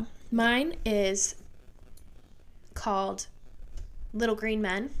 So mine is called Little Green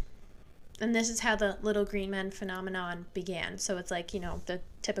Men. And this is how the Little Green Men phenomenon began. So it's like, the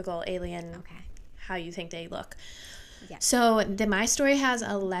typical alien, how you think they look. Yeah. So my story has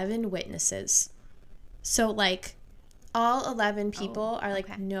 11 witnesses. So, like, all 11 people are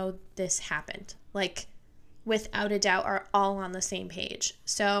like, no, this happened. Like, without a doubt, are all on the same page.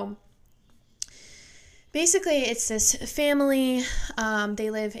 So basically, it's this family. They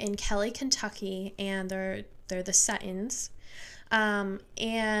live in Kelly, Kentucky, and they're the Suttons.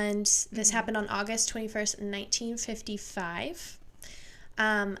 And this happened on August 21st, 1955.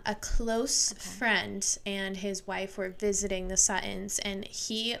 A close friend and his wife were visiting the Suttons, and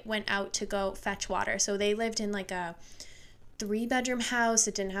he went out to go fetch water. So they lived in, like, a 3-bedroom house.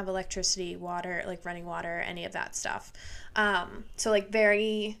 It didn't have electricity, water, like running water, any of that stuff. So, like,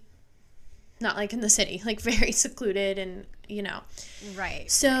 very, not like in the city, like very secluded and, Right.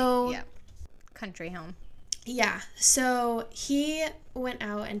 So. Right. Yep. Country home. Yeah. So he went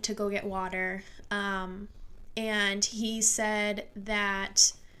out and to go get water. And he said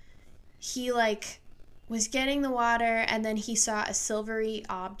that he, like, was getting the water and then he saw a silvery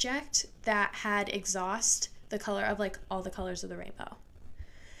object that had exhaust the color of, like, all the colors of the rainbow.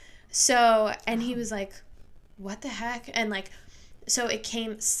 So, and he was like, what the heck? And like, so it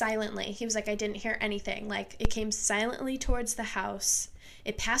came silently. He was like, I didn't hear anything. Like, it came silently towards the house.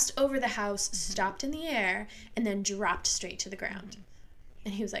 It passed over the house, stopped in the air, and then dropped straight to the ground.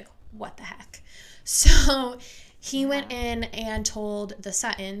 And he was like, what the heck? So he went in and told the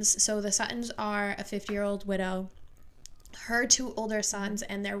Suttons. So the Suttons are a 50-year-old widow, her 2 older sons,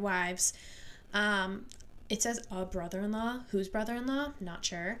 and their wives. It says a brother-in-law. Whose brother-in-law? Not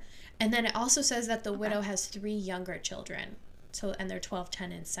sure. And then it also says that the widow has 3 younger children. So, and they're 12,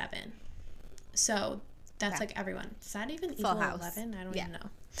 10, and 7. So that's like everyone. Does that even equal 11? I don't even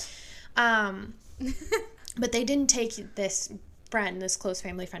know. But they didn't take this friend, this close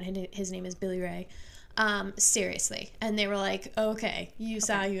family friend, his name is Billy Ray, seriously. And they were like, okay, you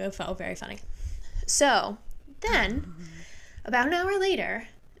saw a UFO. Very funny. So then, about an hour later,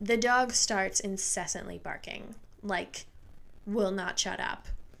 the dog starts incessantly barking, like, will not shut up.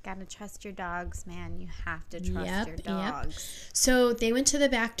 Gotta trust your dogs, man. You have to trust your dogs. So they went to the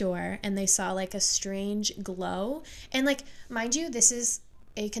back door and they saw like a strange glow. And like, mind you, this is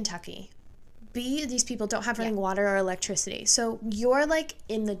A, Kentucky. B, these people don't have running water or electricity. So you're like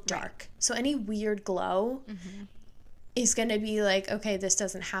in the dark. Right. So any weird glow is going to be like, okay, this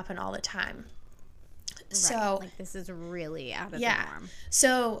doesn't happen all the time. Right. So like this is really out of the norm.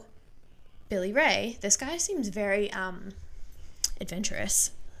 So Billy Ray, this guy seems very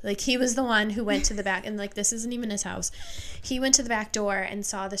adventurous. Like, he was the one who went to the back, and, like, this isn't even his house. He went to the back door and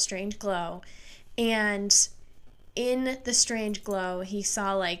saw the strange glow, and in the strange glow, he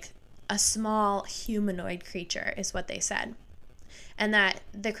saw, like, a small humanoid creature, is what they said, and that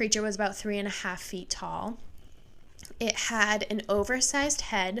the creature was about 3.5 feet tall. It had an oversized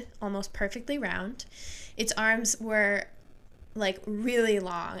head, almost perfectly round. Its arms were, like, really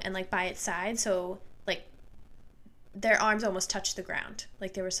long and, like, by its side, so, like, their arms almost touched the ground.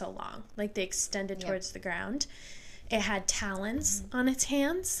 Like, they were so long. Like, they extended towards the ground. It had talons on its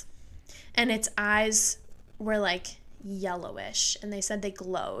hands. And its eyes were, like, yellowish. And they said they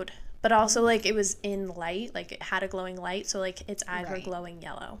glowed. But also, like, it was in light. Like, it had a glowing light. So, like, its eyes were glowing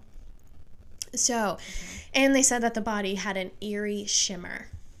yellow. So, and they said that the body had an eerie shimmer.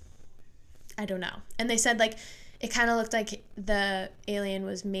 I don't know. And they said, like, it kind of looked like the alien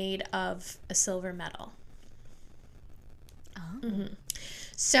was made of a silver metal.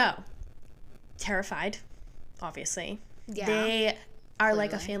 So, terrified, obviously. Yeah. They are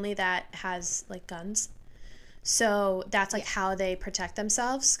like a family that has like guns. So that's like how they protect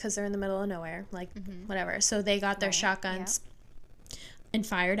themselves because they're in the middle of nowhere, like whatever. So they got their shotguns and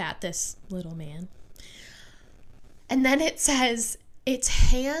fired at this little man. And then it says its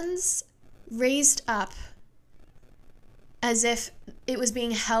hands raised up as if it was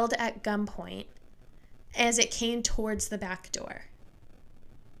being held at gunpoint as it came towards the back door.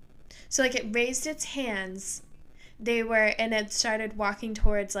 So, like, it raised its hands. And it started walking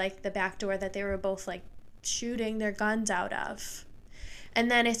towards, like, the back door that they were both, like, shooting their guns out of.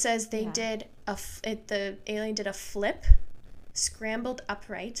 And then it says they did the alien did a flip, scrambled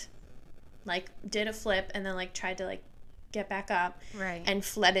upright, like, did a flip, and then, like, tried to, like, get back up. Right. And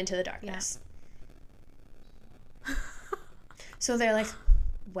fled into the darkness. Yeah. So they're like,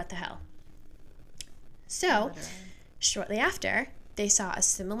 what the hell? So, shortly after, they saw a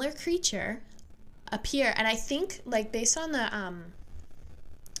similar creature appear. And I think, like, based on the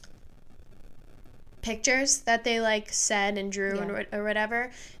pictures that they, like, said and drew or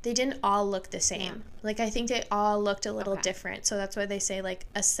whatever, they didn't all look the same. Yeah. Like, I think they all looked a little different. So that's why they say, like,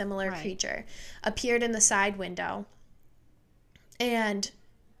 a similar creature appeared in the side window. And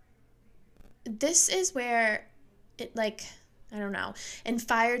this is where it, like, I don't know, and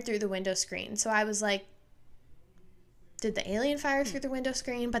fired through the window screen. So I was like, did the alien fire through the window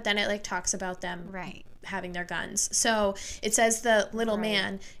screen? But then it, like, talks about them having their guns. So it says the little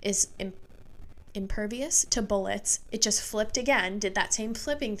man is impervious to bullets. It just flipped again, did that same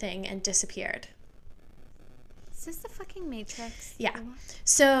flipping thing, and disappeared. Is this the fucking Matrix? Yeah.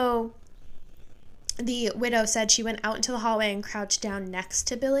 So the widow said she went out into the hallway and crouched down next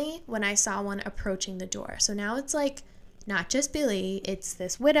to Billy when I saw one approaching the door. So now it's, like, not just Billy, it's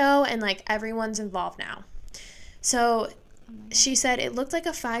this widow, and, like, everyone's involved now. So she said it looked like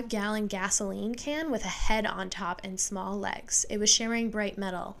a 5-gallon gasoline can with a head on top and small legs. It was shimmering bright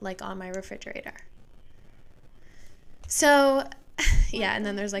metal, like on my refrigerator. So, yeah, and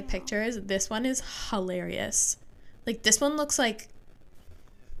then there's, like, pictures. This one is hilarious. Like, this one looks like,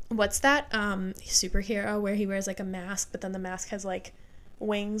 what's that superhero where he wears, like, a mask, but then the mask has, like,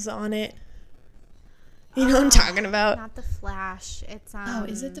 wings on it? You know what I'm talking about? Not the Flash. It's Oh,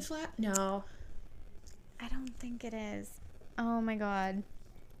 is it the Flash? No. I don't think it is. Oh my god.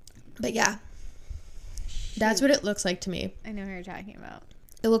 But yeah. That's what it looks like to me. I know what you're talking about.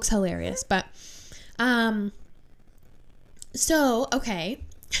 It looks hilarious, but so okay.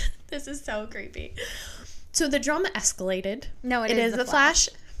 This is so creepy. So the drama escalated. No, it is the Flash.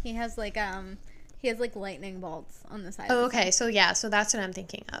 He has like lightning bolts on the side. Oh, okay. So yeah, so that's what I'm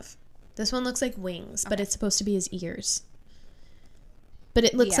thinking of. This one looks like wings, but it's supposed to be his ears. But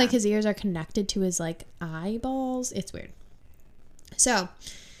it looks like his ears are connected to his like eyeballs. It's weird. So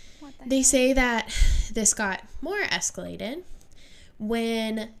they say that this got more escalated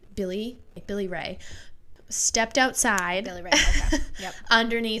when Billy Ray stepped outside. Billy Ray, okay. Yep.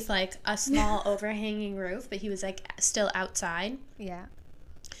 Underneath like a small overhanging roof, but he was like still outside. Yeah.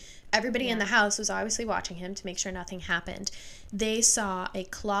 Everybody in the house was obviously watching him to make sure nothing happened. They saw a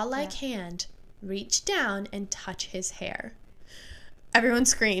claw-like hand reach down and touch his hair. Everyone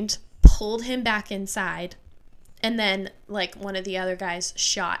screamed, pulled him back inside, and then like one of the other guys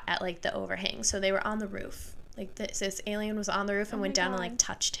shot at like the overhang. So they were on the roof. Like this alien was on the roof and went down and like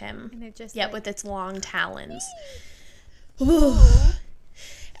touched him. And it just with its long talons. Ooh.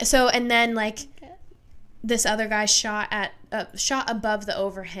 So and then like this other guy shot above the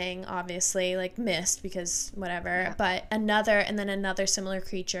overhang, obviously, like missed because whatever. Yeah. But another similar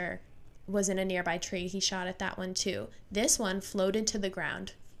creature was in a nearby tree. He shot at that one too. This one floated to the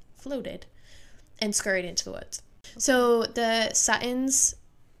ground, and scurried into the woods. So the Suttons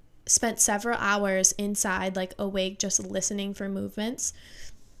spent several hours inside, like awake, just listening for movements.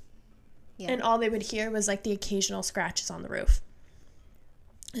 Yeah. And all they would hear was like the occasional scratches on the roof.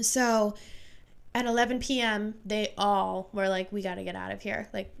 So at 11 p.m., they all were like, we got to get out of here.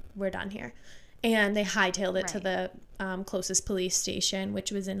 Like, we're done here. And they hightailed it to the closest police station,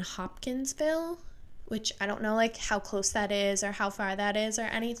 which was in Hopkinsville, which I don't know, like, how close that is or how far that is or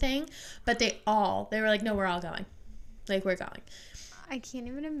anything. But they were like, no, we're all going. Like, we're going. I can't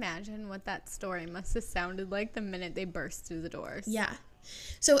even imagine what that story must have sounded like the minute they burst through the doors. Yeah.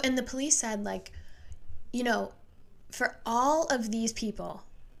 So, and the police said, like, you know, for all of these people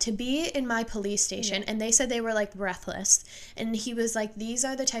to be in my police station, and they said they were like breathless, and he was like, these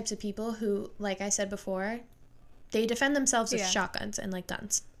are the types of people who, like I said before, they defend themselves with shotguns and like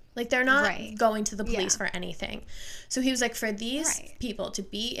guns. Like they're not going to the police for anything. So he was like, for these people to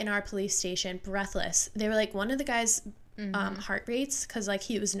be in our police station breathless, they were like, one of the guys heart rates, because like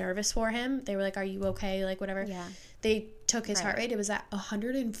he was nervous for him, they were like, are you okay, like whatever. They took his heart rate. It was at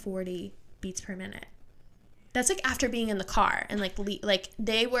 140 beats per minute. That's like after being in the car and like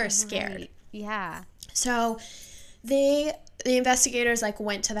they were scared. Yeah. So the investigators like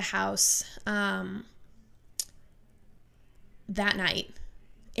went to the house that night,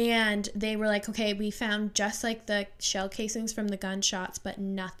 and they were like, okay, we found just like the shell casings from the gunshots, but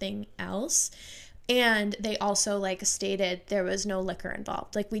nothing else. And they also like stated there was no liquor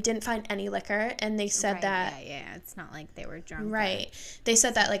involved. Like we didn't find any liquor, and they said that it's not like they were drunk. Right. They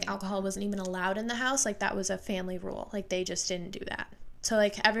said that like alcohol wasn't even allowed in the house. Like that was a family rule. Like they just didn't do that. So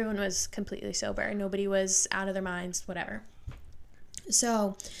like everyone was completely sober. Nobody was out of their minds, whatever.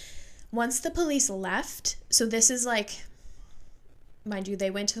 So once the police left, so this is like, mind you, they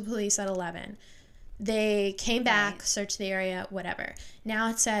went to the police at 11. They came back, searched the area, whatever. Now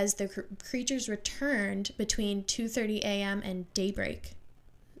it says the creatures returned between 2:30 a.m. and daybreak.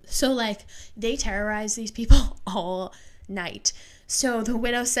 So, like, they terrorized these people all night. So the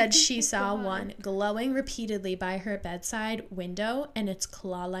widow said she saw one glowing repeatedly by her bedside window, and its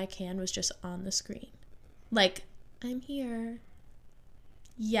claw-like hand was just on the screen. Like, I'm here.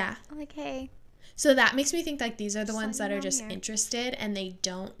 Yeah. Like, hey. So that makes me think, like, these are the ones that are just interested, and they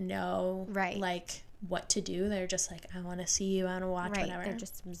don't know, like, what to do. They're just like, I want to see you, I want to watch, whatever. They're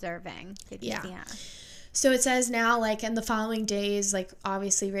just observing. Yeah. So it says now, like, in the following days, like,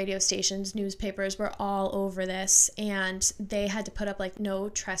 obviously radio stations, newspapers were all over this, and they had to put up, like, no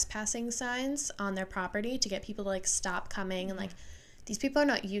trespassing signs on their property to get people to, like, stop coming. And, like, these people are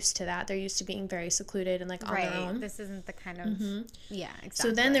not used to that. They're used to being very secluded and, like, on their own. This isn't the kind of... Yeah,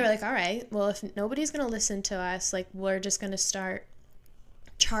 exactly. So then they were like, all right, well, if nobody's going to listen to us, like, we're just going to start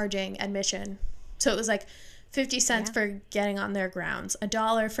charging admission. So it was like 50 cents for getting on their grounds,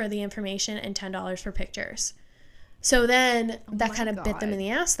 $1 for the information, and $10 for pictures. So then that kind of bit them in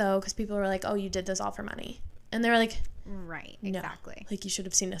the ass, though, because people were like, oh, you did this all for money. And they were like, right, exactly. No, like, you should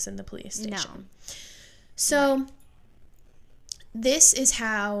have seen us in the police station. No. So this is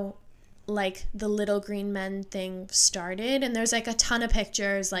how, like, the Little Green Men thing started. And there's, like, a ton of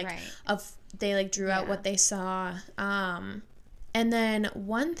pictures, like, of they, like, drew out what they saw. And then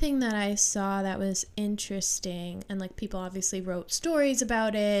one thing that I saw that was interesting, and like people obviously wrote stories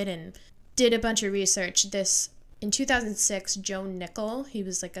about it and did a bunch of research, this in 2006, Joe Nickel, he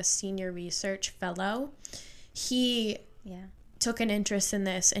was like a senior research fellow. He took an interest in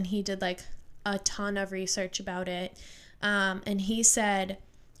this, and he did like a ton of research about it. And he said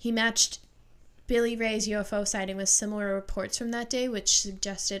he matched Billy Ray's UFO sighting with similar reports from that day, which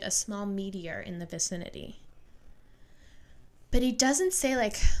suggested a small meteor in the vicinity. But he doesn't say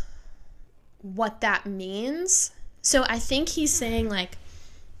like what that means. So I think he's saying like,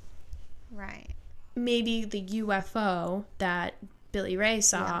 right, maybe the UFO that Billy Ray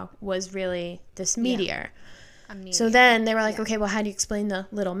saw was really this meteor. So then they were like, okay, well, how do you explain the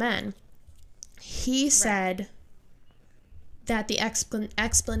little men? He said that the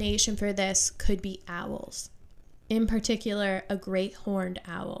explanation for this could be owls. In particular, a great horned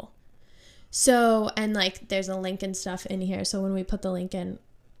owl. So, and like there's a link and stuff in here. So when we put the link in,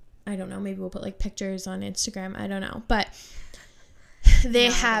 I don't know, maybe we'll put like pictures on Instagram. I don't know. But they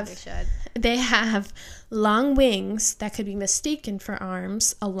have long wings that could be mistaken for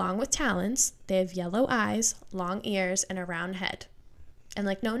arms, along with talons. They have yellow eyes, long ears, and a round head. And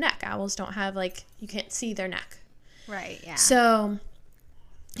like no neck. Owls don't have like, you can't see their neck. Right, yeah. So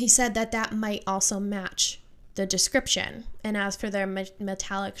he said that might also match the description. And as for their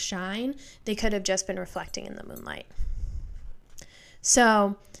metallic shine, they could have just been reflecting in the moonlight.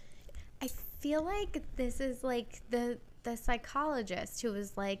 So I feel like this is like the psychologist who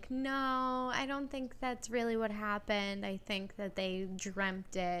was like, no, I don't think that's really what happened. I think that they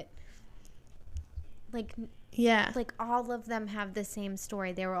dreamt it. Like, yeah. Like all of them have the same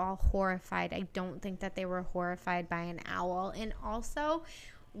story. They were all horrified. I don't think that they were horrified by an owl. And also,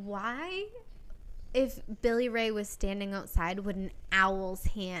 why, if Billy Ray was standing outside, would an owl's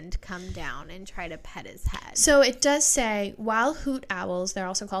hand come down and try to pet his head? So it does say, while hoot owls, they're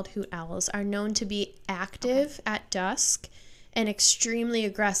also called hoot owls, are known to be active at dusk and extremely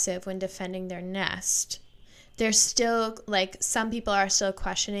aggressive when defending their nest, there's still, like, some people are still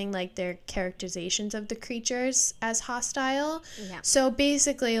questioning, like, their characterizations of the creatures as hostile. Yeah. So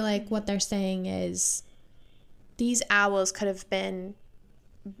basically, like, what they're saying is these owls could have been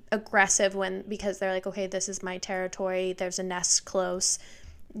aggressive because they're like, okay, this is my territory, there's a nest close,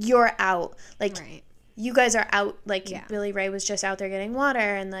 you're out, like, right. You guys are out, like, Billy Ray was just out there getting water,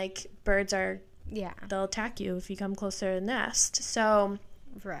 and like birds are, they'll attack you if you come closer to the nest. So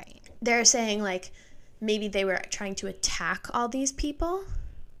right, they're saying like maybe they were trying to attack all these people,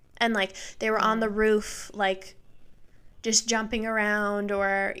 and like they were on the roof, like just jumping around,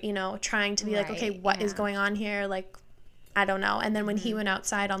 or, you know, trying to be like, okay, what is going on here, like, I don't know. And then when he went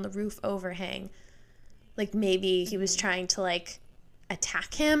outside on the roof overhang, like maybe he was trying to like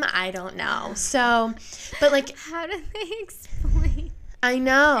attack him. I don't know. So, but like, how do they explain? I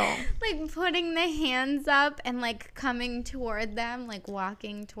know. Like putting the hands up and like coming toward them, like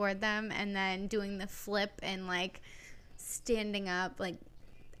walking toward them, and then doing the flip and like standing up. Like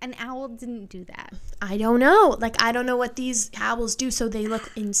an owl didn't do that. I don't know. Like, I don't know what these owls do. So they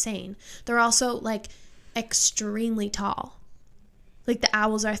look insane. They're also like extremely tall. Like the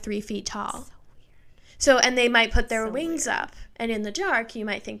owls are 3 feet tall. So weird. So, and they might put their wings up, and in the dark you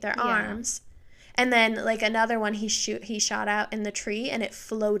might think they're arms. And then like another one he shot out in the tree, and it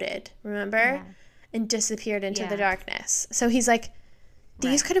floated, remember? And disappeared into the darkness. So he's like,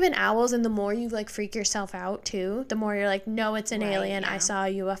 these could have been owls, and the more you like freak yourself out too, the more you're like, no, it's an alien, I saw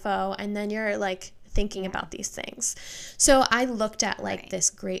a UFO, and then you're like thinking about these things. So I looked at like this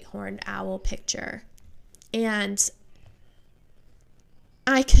great horned owl picture, and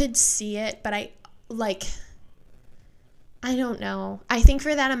I could see it, but I don't know. I think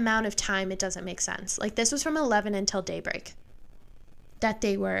for that amount of time, it doesn't make sense. Like, this was from 11 until daybreak that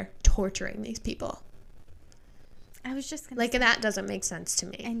they were torturing these people. I was just like, that doesn't make sense to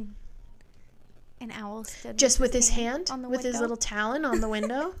me. And an owl stood just with his hand on the with window? His little talon on the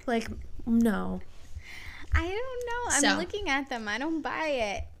window. Like, no. I don't know. I'm looking at them. I don't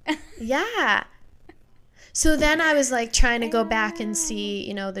buy it. Yeah. So then I was like trying to go back and see,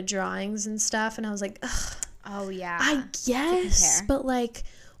 you know, the drawings and stuff, and I was like, ugh. Oh, yeah. I guess, but like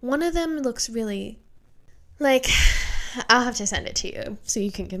one of them looks really, like, I'll have to send it to you so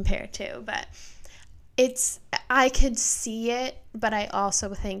you can compare too, but I could see it, but I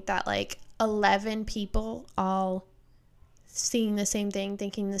also think that like 11 people all seeing the same thing,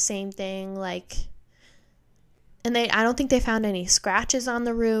 thinking the same thing, like, and I don't think they found any scratches on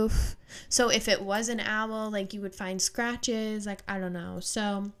the roof. So if it was an owl, like, you would find scratches, like, I don't know.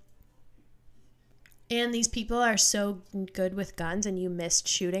 So, and these people are so good with guns, and you missed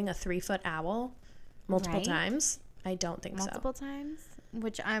shooting a 3-foot owl multiple times. I don't think multiple times,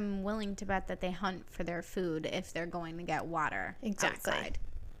 which I'm willing to bet that they hunt for their food if they're going to get water. Exactly. Outside.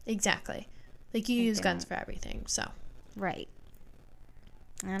 Exactly. Like, you use guns for everything, so. Right.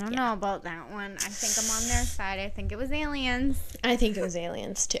 I don't know about that one. I think I'm on their side. I think it was aliens. I think it was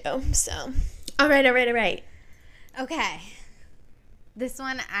aliens, too, so. All right. Okay. This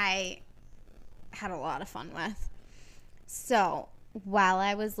one I had a lot of fun with. So, while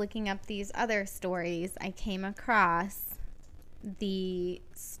I was looking up these other stories, I came across the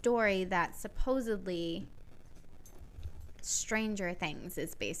story that supposedly Stranger Things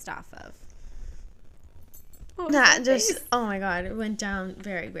is based off of. Oh my god, it went down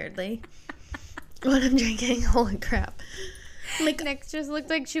very weirdly. What I'm drinking, holy crap. Like, Nick just looked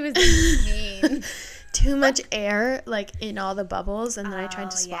like she was in pain. Too much air, like, in all the bubbles, and then I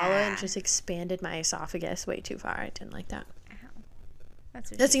tried to swallow it and just expanded my esophagus way too far. I didn't like that.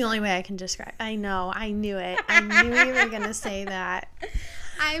 That's the only way I can describe. I know. I knew it. I knew you were going to say that.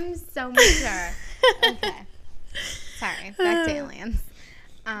 I'm so mature. Okay. Sorry. Back to aliens.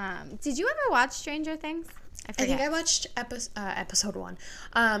 Did you ever watch Stranger Things? I think I watched episode 1.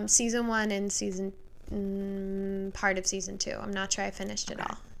 Season 1 and part of season 2. I'm not sure I finished it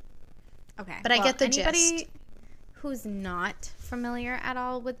all. Okay. But I get the anybody gist. Who's not familiar at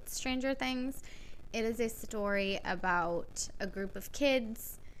all with Stranger Things, it is a story about a group of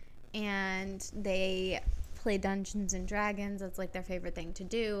kids, and they play Dungeons and Dragons. It's like their favorite thing to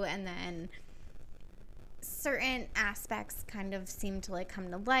do. And then certain aspects kind of seem to like come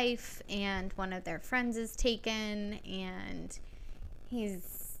to life, and one of their friends is taken, and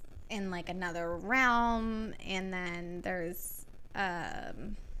he's in like another realm. And then there's a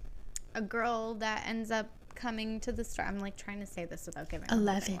girl that ends up coming to the store. I'm like trying to say this without giving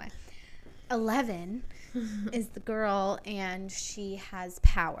 11 away. 11 is the girl, and she has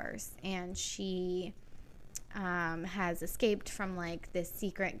powers, and she has escaped from like this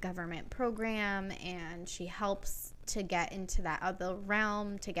secret government program, and she helps to get into that other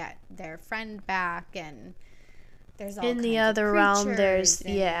realm to get their friend back. And there's all in kinds the of other realm, there's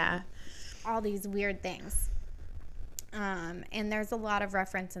all these weird things. And there's a lot of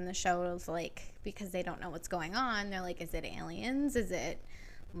reference in the show of like, because they don't know what's going on, they're like, is it aliens? Is it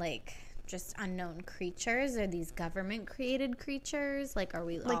like just unknown creatures? Are these government created creatures? Like, are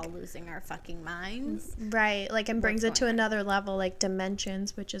we all losing our fucking minds? Right. Like, and brings it to another level, like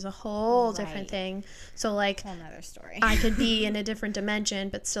dimensions, which is a whole different thing. So like, whole nother story. I could be in a different dimension,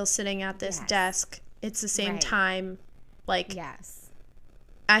 but still sitting at this desk. It's the same time. Like,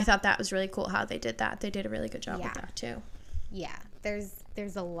 I thought that was really cool how they did that. They did a really good job with that too. Yeah.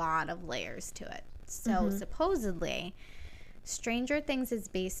 There's a lot of layers to it. So supposedly, Stranger Things is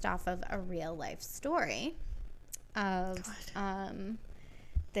based off of a real life story of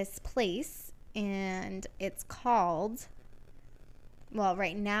this place, and it's called, well,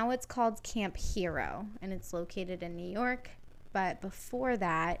 right now it's called Camp Hero, and it's located in New York. But before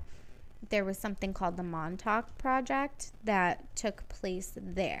that, there was something called the Montauk Project that took place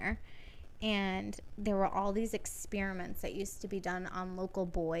there. And there were all these experiments that used to be done on local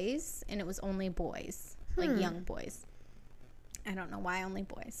boys, and it was only boys, like young boys. I don't know why only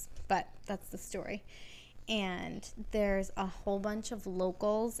boys, but that's the story. And there's a whole bunch of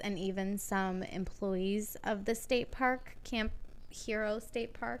locals and even some employees of the state park. Camp Hero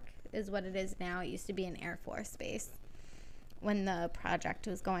State Park is what it is now. It used to be an Air Force base when the project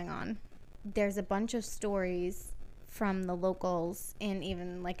was going on. There's a bunch of stories from the locals and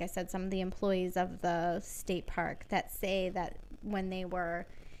even, like I said, some of the employees of the state park that say that when they were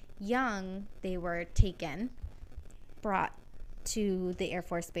young, they were taken, brought to the Air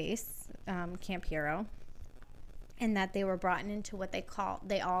Force Base, Camp Hero, and that they were brought into what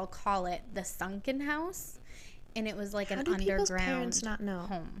they all call it the sunken house, and it was like an underground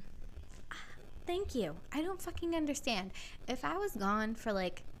home. Thank you. I don't fucking understand. If I was gone for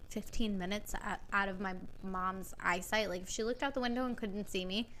like 15 minutes out of my mom's eyesight, like if she looked out the window and couldn't see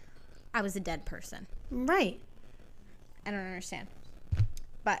me, I was a dead person. Right. I don't understand.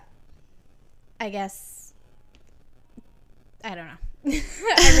 But I guess I don't know.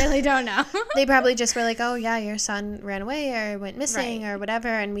 I really don't know. They probably just were like, oh yeah, your son ran away or went missing or whatever,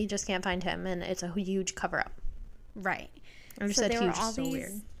 and we just can't find him, and it's a huge cover-up. Right. I just said huge, so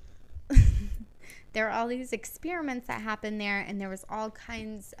weird. There were all these experiments that happened there, and there was all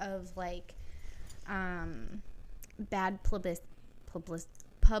kinds of like bad publicity.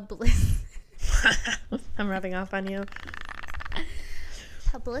 I'm rubbing off on you.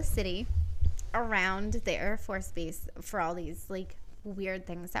 Publicity around the Air Force Base for all these like weird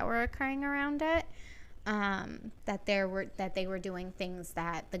things that were occurring around it. That they were doing things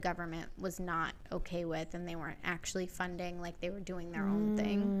that the government was not okay with, and they weren't actually funding, like they were doing their own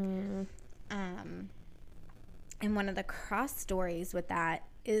thing. And one of the cross stories with that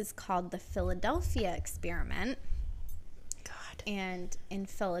is called the Philadelphia experiment. God. And in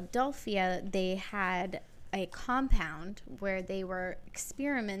Philadelphia, they had a compound where they were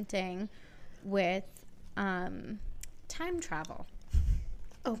experimenting with time travel.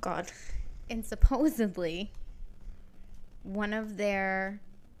 Oh, God. And supposedly, one of their,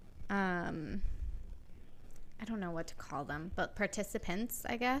 I don't know what to call them, but participants,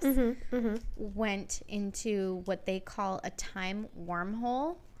 I guess, went into what they call a time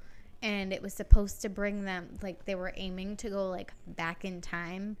wormhole. And it was supposed to bring them, like, they were aiming to go, like, back in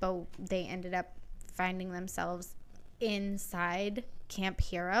time, but they ended up finding themselves inside Camp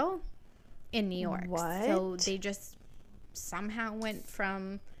Hero in New York. What? So they just somehow went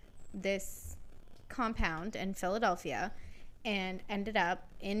from this compound in Philadelphia and ended up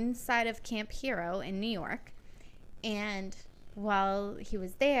inside of Camp Hero in New York. And while he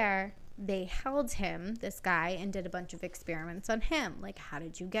was there, they held him, this guy, and did a bunch of experiments on him. Like, how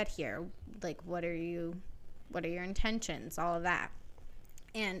did you get here? Like, what are your intentions? All of that.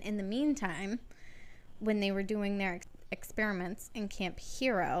 And in the meantime, when they were doing their experiments in Camp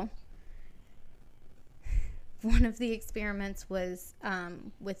Hero, one of the experiments was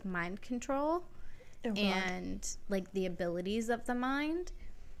with mind control and, like, the abilities of the mind.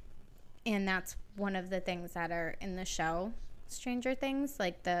 And that's one of the things that are in the show Stranger Things.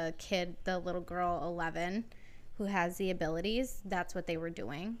 Like, the little girl, 11, who has the abilities, that's what they were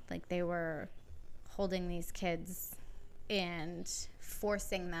doing. Like, they were holding these kids and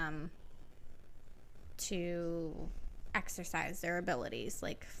forcing them to exercise their abilities,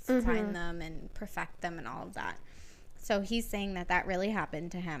 like find them and perfect them and all of that. So he's saying that really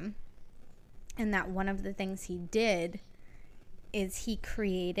happened to him, and that one of the things he did is he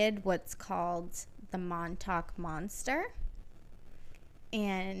created what's called the Montauk Monster.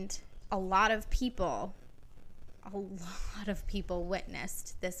 And a lot of people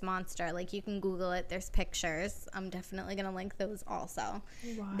witnessed this monster. Like, you can Google it. There's pictures. I'm definitely going to link those also.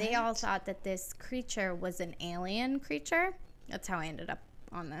 What? They all thought that this creature was an alien creature. That's how I ended up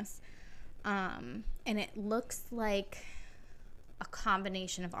on this. And it looks like a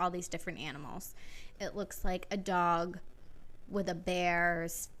combination of all these different animals. It looks like a dog with a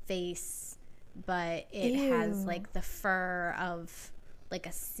bear's face, but it has, like, the fur of, like,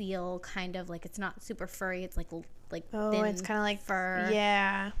 a seal, kind of. Like, it's not super furry. It's like thin, it's kind of like fur.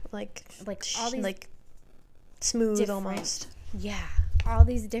 Yeah, like all these, like smooth different, almost. Yeah, all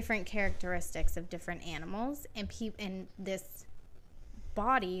these different characteristics of different animals, and this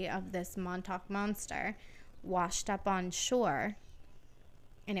body of this Montauk Monster washed up on shore,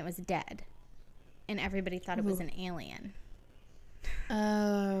 and it was dead, and everybody thought it was an alien.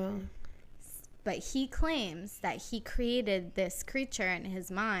 Oh. But he claims that he created this creature in his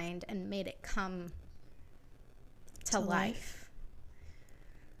mind and made it come to life.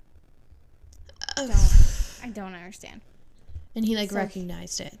 I don't understand. And he, like,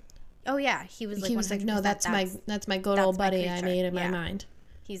 recognized it. Oh yeah, he was like, no, that's my good old buddy I made in my mind.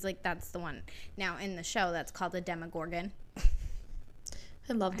 He's like, that's the one. Now in the show, that's called a Demogorgon.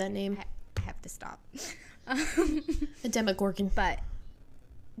 I love that name. I have to stop. A Demogorgon. But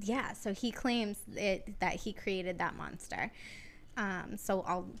yeah, so he claims that he created that monster. So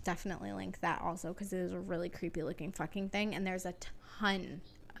I'll definitely link that also, because it is a really creepy looking fucking thing. And there's a ton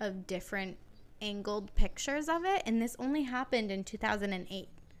of different angled pictures of it. And this only happened in 2008.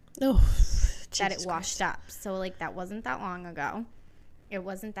 Oh, that it washed up. So, like, that wasn't that long ago. It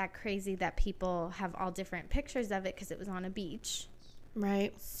wasn't that crazy that people have all different pictures of it, because it was on a beach.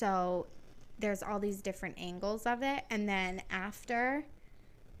 Right. So there's all these different angles of it. And then after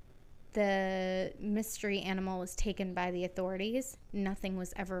the mystery animal was taken by the authorities, nothing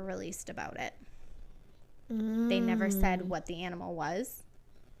was ever released about it. They never said what the animal was.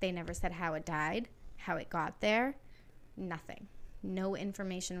 They never said how it died, how it got there. Nothing. No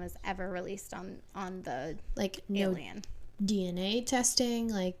information was ever released on the, like, alien. No DNA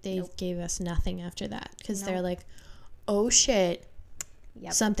testing. Like, they gave us nothing after that, because they're like, oh shit.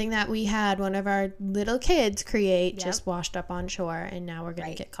 Yep. Something that we had one of our little kids create just washed up on shore, and now we're going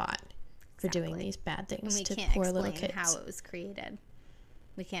to get caught for doing these bad things to poor little kids. How it was created.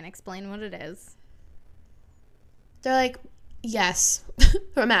 We can't explain what it is. They're like, yes.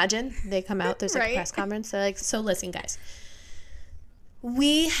 Imagine they come out, there's like a press conference. They're like, so listen, guys.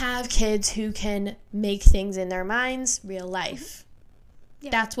 We have kids who can make things in their minds real life.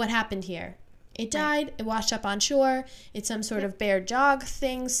 Yep. That's what happened here. It died. It washed up on shore. It's some sort of bear dog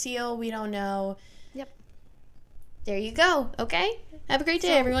thing, seal. We don't know. Yep. There you go. Okay? Have a great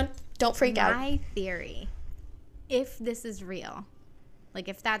day, everyone. Don't freak out. My theory, if this is real, like,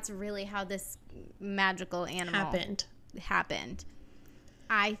 if that's really how this magical animal happened,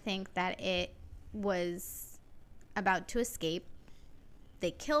 I think that it was about to escape.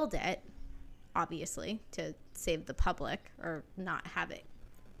 They killed it, obviously, to save the public or not have it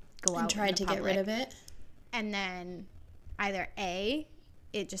go out. And tried to get rid of it. And then either A,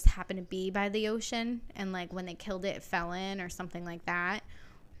 it just happened to be by the ocean, and like when they killed it, it fell in or something like that.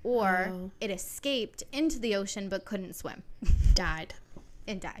 Or it escaped into the ocean but couldn't swim. Died.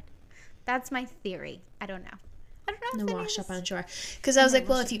 And died. That's my theory. I don't know. And then washed up on shore. Because I was like,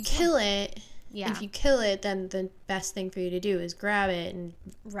 well, if you kill it, then the best thing for you to do is grab it and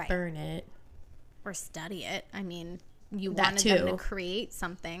burn it. Or study it. I mean, you wanted them to create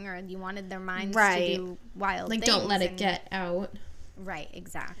something, or you wanted their minds to do wild things. Like, don't let it get out. Right,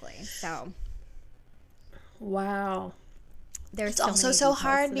 exactly. So. Wow. There's it's also so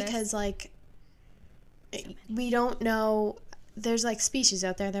hard because, like, we don't know. There's, like, species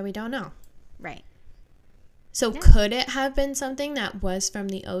out there that we don't know. Right. So could it have been something that was from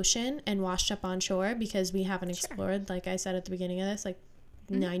the ocean and washed up on shore because we haven't explored, like I said at the beginning of this, like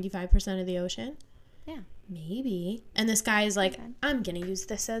 95% of the ocean? Yeah. Maybe. And this guy is like, I'm going to use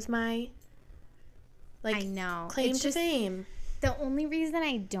this as my, like, I know. claim to fame. The only reason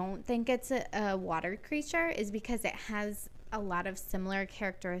I don't think it's a water creature is because it has a lot of similar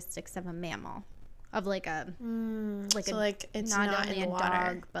characteristics of a mammal. Of like a it's not only in the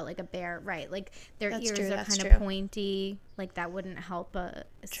water, dog, but like a bear, right? Like their ears are kind of pointy, like that wouldn't help a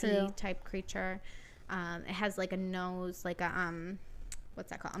sea type creature. It has like a nose, like a what's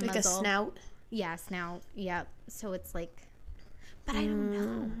that called? Like muzzle. A snout. Yeah, snout. Yep. So it's like, but I don't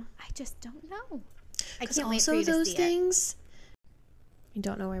know. I just don't know. I can't wait for you to see things. You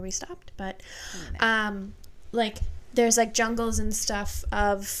don't know where we stopped, but like there's like jungles and stuff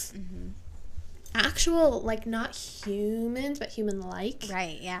of. Actual, like, not humans, but human-like.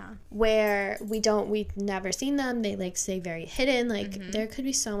 Right, yeah. Where we've never seen them. They, like, stay very hidden. Like, there could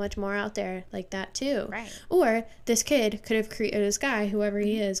be so much more out there like that, too. Right. Or this kid could have created, this guy, whoever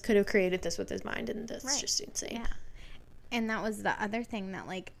he is, could have created this with his mind, and that's just insane. Yeah. And that was the other thing that,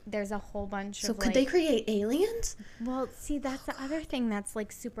 like, there's a whole bunch of, So could they create aliens? Well, see, that's the other thing that's,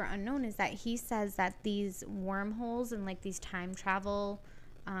 like, super unknown is that he says that these wormholes and, like, these time travel,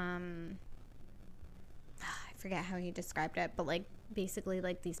 I forget how he described it, but like basically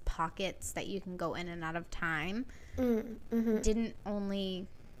like these pockets that you can go in and out of time didn't only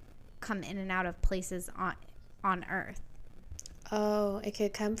come in and out of places on Earth. Oh, it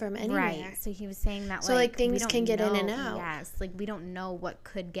could come from anywhere. Right. So he was saying that so like things can get in and out. Yes. Like we don't know what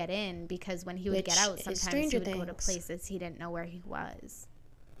could get in because when he would get out, sometimes he would go to places he didn't know where he was.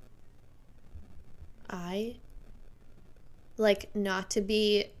 Not to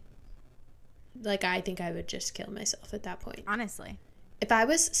be. Like, I think I would just kill myself at that point. Honestly. If I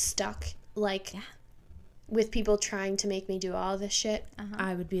was stuck, like, with people trying to make me do all this shit,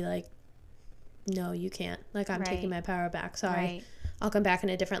 I would be like, no, you can't. Like, I'm taking my power back. Sorry. Right. I'll come back in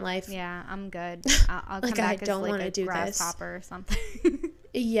a different life. Yeah, I'm good. I'll come back I don't want to do grasshopper or something.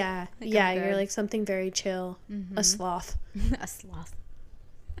 Yeah. You're like something very chill. A sloth. A sloth.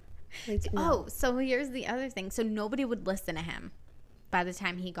 Like, no. Oh, so here's the other thing. So nobody would listen to him. By the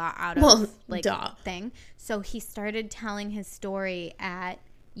time he got out of thing. So he started telling his story at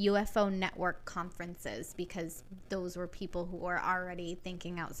UFO network conferences because those were people who were already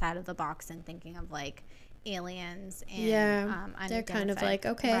thinking outside of the box and thinking of like aliens and they're kind of like,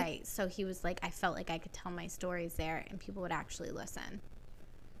 okay. Right. So he was like, I felt like I could tell my stories there and people would actually listen.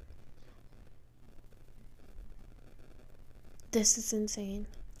 This is insane.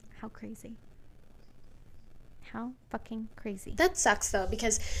 How crazy. How fucking crazy. That sucks though,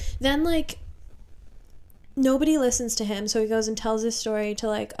 because then like nobody listens to him, so he goes and tells his story to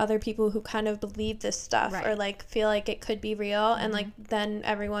like other people who kind of believe this stuff or like feel like it could be real, and like then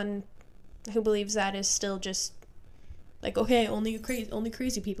everyone who believes that is still just like, okay, only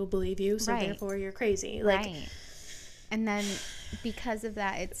crazy people believe you, so therefore you're crazy. Like, and then because of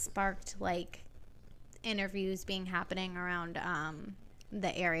that, it sparked like interviews being happening around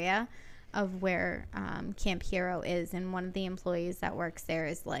the area of where Camp Hero is, and one of the employees that works there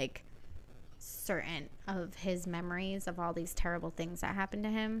is like certain of his memories of all these terrible things that happened to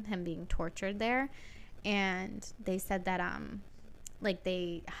him being tortured there. And they said that like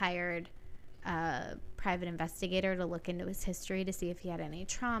they hired a private investigator to look into his history to see if he had any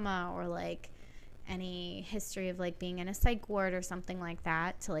trauma or like any history of like being in a psych ward or something like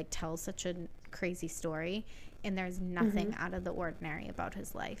that to like tell such a crazy story. And there's nothing out of the ordinary about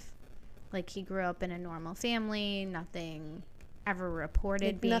his life. Like, he grew up in a normal family, nothing ever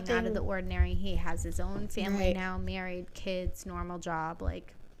reported being out of the ordinary. He has his own family now, married, kids, normal job.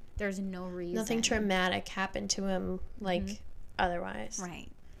 Like, there's no reason. Nothing traumatic happened to him, like, otherwise. Right.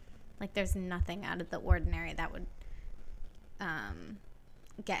 Like, there's nothing out of the ordinary that would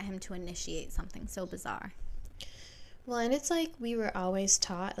get him to initiate something so bizarre. Well, and it's like we were always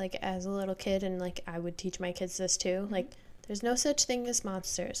taught, like, as a little kid, and, like, I would teach my kids this too, like, there's no such thing as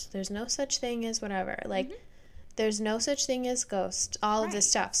monsters. There's no such thing as whatever. Like, there's no such thing as ghosts, all of this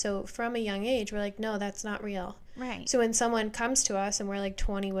stuff. So from a young age, we're like, no, that's not real. Right. So when someone comes to us and we're, like,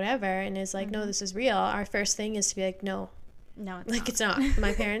 20 whatever and is like, no, this is real, our first thing is to be like, no. No, it's like, not. it's not.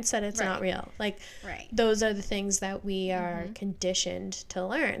 My parents said it's not real. Like, those are the things that we are conditioned to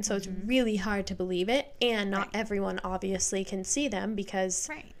learn. So it's really hard to believe it. And not everyone obviously can see them because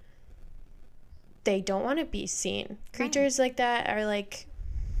they don't want to be seen. Creatures like that are, like,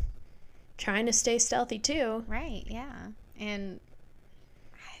 trying to stay stealthy too. Right, yeah. And,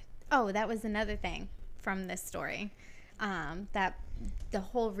 that was another thing from this story. That the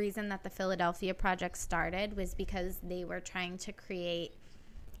whole reason that the Philadelphia Project started was because they were trying to create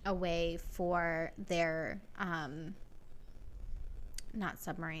a way for their, not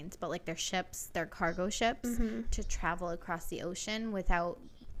submarines, but like their ships, their cargo ships, to travel across the ocean without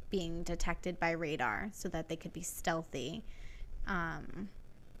being detected by radar so that they could be stealthy.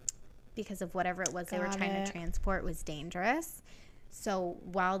 Because of whatever it was they were trying to transport was dangerous. So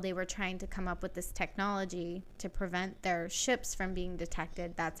while they were trying to come up with this technology to prevent their ships from being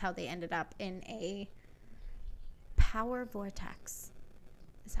detected, that's how they ended up in a power vortex,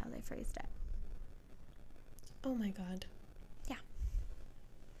 is how they phrased it. Oh my God. Yeah.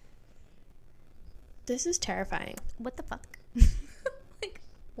 This is terrifying. What the fuck? Like,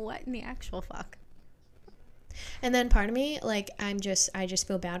 what in the actual fuck? And then part of me, like, I just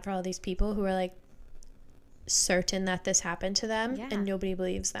feel bad for all these people who are, like, certain that this happened to them and nobody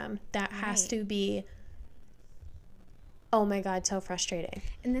believes them. That has to be, oh my God, so frustrating.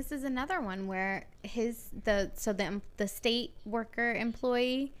 And this is another one where the state worker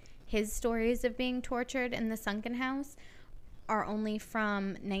employee, his stories of being tortured in the sunken house are only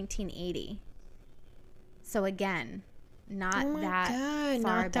from 1980. So again, not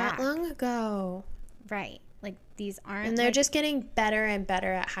that long ago. Right. Like, these aren't... And they're just getting better and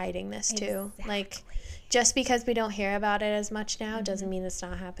better at hiding this, too. Exactly. Like, just because we don't hear about it as much now doesn't mean it's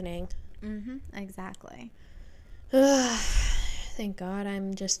not happening. Exactly. Thank God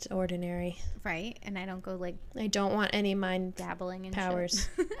I'm just ordinary. Right? And I don't go, like... I don't want any mind dabbling in powers.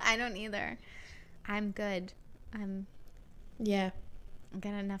 Shit. I don't either. I'm good. Yeah. I've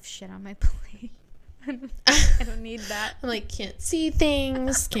got enough shit on my plate. I don't need that. I'm like, can't see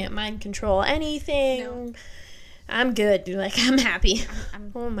things, can't mind control anything. No. I'm good. Like, I'm happy.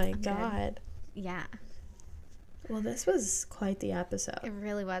 Oh my I'm God. Good. Yeah. Well, this was quite the episode. It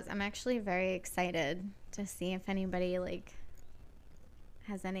really was. I'm actually very excited to see if anybody, like,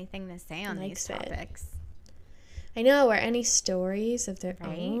 has anything to say on these topics. I know, or any stories of their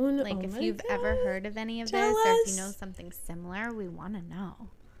own. Like, if you've ever heard of any of this, or if you know something similar, we want to know.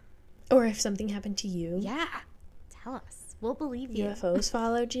 Or if something happened to you. Yeah. Tell us. We'll believe you. UFOs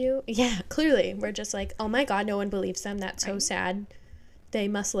followed you. Yeah, clearly. We're just like, oh my God, no one believes them. That's so sad. They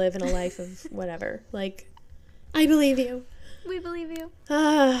must live in a life of whatever. Like, I believe you. We believe you.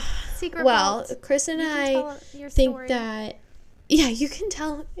 Secret vault. Chris and I think that... Yeah, you can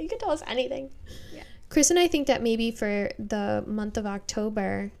tell us anything. Yeah. Chris and I think that maybe for the month of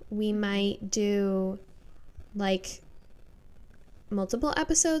October, we might do, like, multiple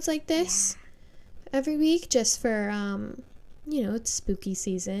episodes like this every week, just for it's spooky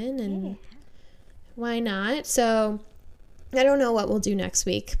season, and why not? So I don't know what we'll do next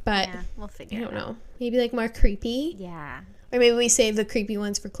week, but we'll figure it out. I don't know, maybe like more creepy, or maybe we save the creepy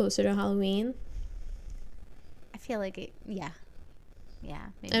ones for closer to Halloween. I feel like it maybe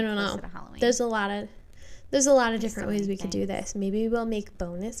I don't know, there's a lot of different ways we could do this. Maybe we'll make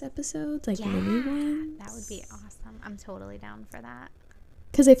bonus episodes, like mini ones. That would be awesome. I'm totally down for that.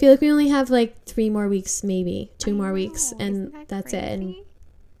 Because I feel like we only have like 3 more weeks, maybe 2 more weeks, and that's it. And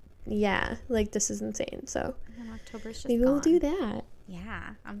yeah, like, this is insane. So and then October's just maybe we'll do that. Yeah,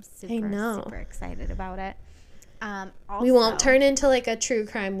 I'm super excited about it. Also, we won't turn into like a true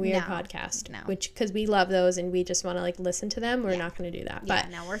crime weird podcast, because we love those and we just want to like listen to them. We're not going to do that. Yeah,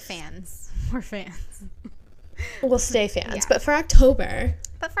 but no, we're fans. We're fans. We'll stay fans. But for October,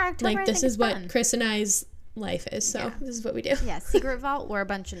 like, this is what Chris and I's life is. So this is what we do. Yeah, Secret Vault, we're a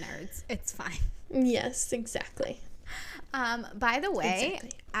bunch of nerds. It's fine. Yes, exactly. By the way,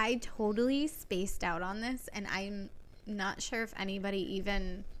 I totally spaced out on this, and I'm not sure if anybody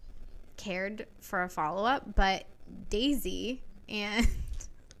even cared for a follow-up, but Daisy and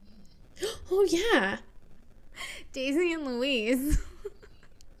Daisy and Louise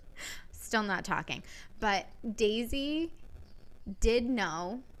still not talking, but Daisy did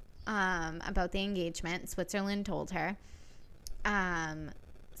know about the engagement. Switzerland told her.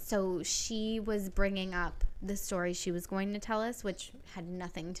 So she was bringing up the story she was going to tell us, which had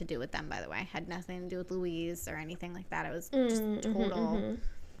nothing to do with them, by the way. Had nothing to do with Louise or anything like that. It was just total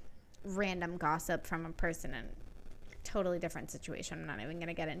random gossip from a person in a totally different situation. I'm not even going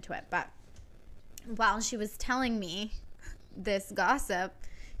to get into it. But while she was telling me this gossip,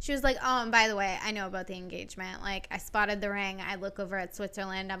 she was like, oh, and by the way, I know about the engagement. Like, I spotted the ring. I look over at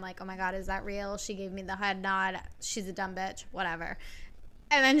Switzerland. I'm like, oh, my God, is that real? She gave me the head nod. She's a dumb bitch. Whatever.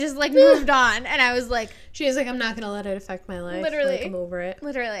 And then just, like, moved on. And I was like. She was like, I'm not going to let it affect my life. Literally. Like, I'm over it.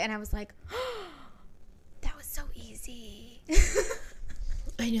 Literally. And I was like, oh, that was so easy.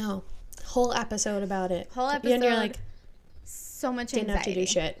 I know. Whole episode about it. Whole episode. And you're like. So much anxiety. Didn't have to do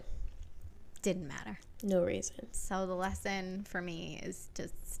shit. Didn't matter. No reason. So the lesson for me is to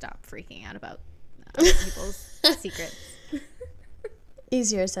stop freaking out about other people's secrets.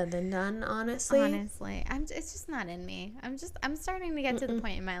 Easier said than done, honestly. Honestly, it's just not in me. I'm starting to get to the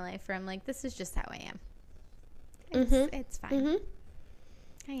point in my life where I'm like, this is just how I am. It's fine.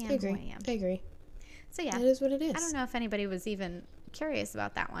 I am who I am. I agree. So yeah, it is what it is. I don't know if anybody was even curious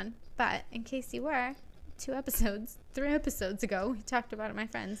about that one, but in case you were, 3 episodes ago, we talked about it, my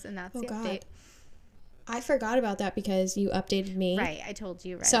friends, and that's the update. I forgot about that because you updated me. Right, I told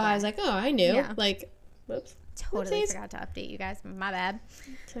you right. So I was like, oh, I knew. Yeah. Like, whoops. Totally forgot to update you guys. My bad.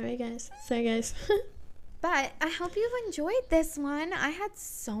 Sorry, guys. But I hope you've enjoyed this one. I had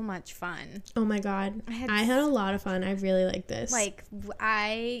so much fun. Oh my God. I had a lot of fun. I really like this. Like,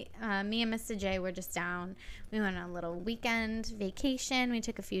 me and Mr. J were just down. We went on a little weekend vacation. We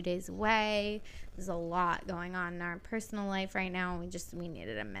took a few days away. There's a lot going on in our personal life right now. We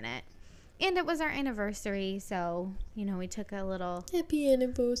needed a minute. And it was our anniversary, so, we took a little... Happy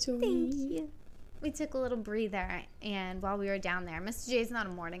anniversary. Thank you. We took a little breather, and while we were down there, Mr. J's not a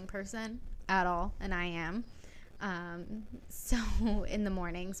morning person at all, and I am. So in the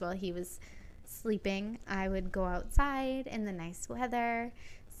mornings while he was sleeping, I would go outside in the nice weather,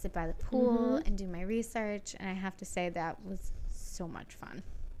 sit by the pool, and do my research, and I have to say that was so much fun.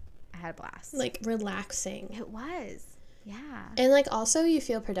 I had a blast. Like, relaxing. It was. Yeah. And, like, also you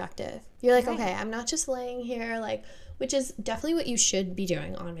feel productive. You're like, okay, I'm not just laying here, like, which is definitely what you should be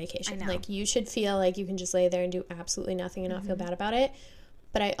doing on vacation. I know. Like, you should feel like you can just lay there and do absolutely nothing and not feel bad about it.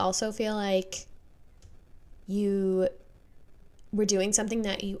 But I also feel like you were doing something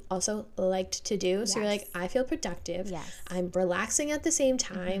that you also liked to do. So you're like, I feel productive. Yes. I'm relaxing at the same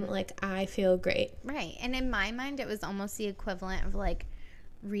time. Like, I feel great. Right. And in my mind, it was almost the equivalent of, like,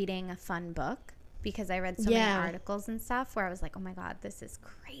 reading a fun book. Because I read so many articles and stuff where I was like, oh my God, this is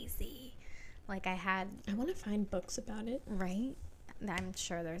crazy. Like I want to find books about it. Right? I'm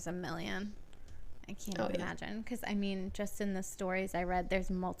sure there's a million. I can't even imagine. Because, just in the stories I read, there's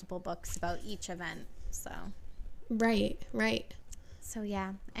multiple books about each event. So. Right. So,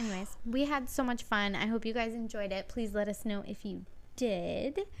 yeah. Anyways, we had so much fun. I hope you guys enjoyed it. Please let us know if you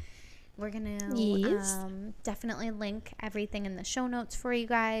did. We're going to definitely link everything in the show notes for you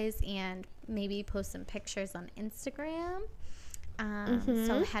guys and maybe post some pictures on Instagram.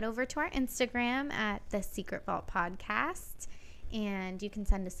 So head over to our Instagram at The Secret Vault Podcast, and you can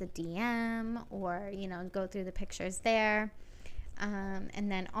send us a DM or, go through the pictures there.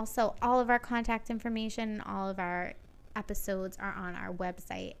 And then also all of our contact information, all of our episodes are on our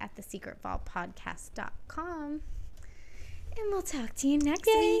website at thesecretvaultpodcast.com. And we'll talk to you next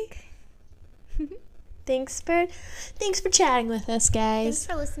week. Thanks for chatting with us, guys. Thanks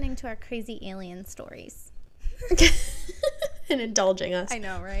for listening to our crazy alien stories. And indulging us. I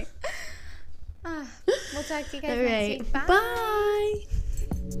know, right? We'll talk to you guys next week. Bye. Bye.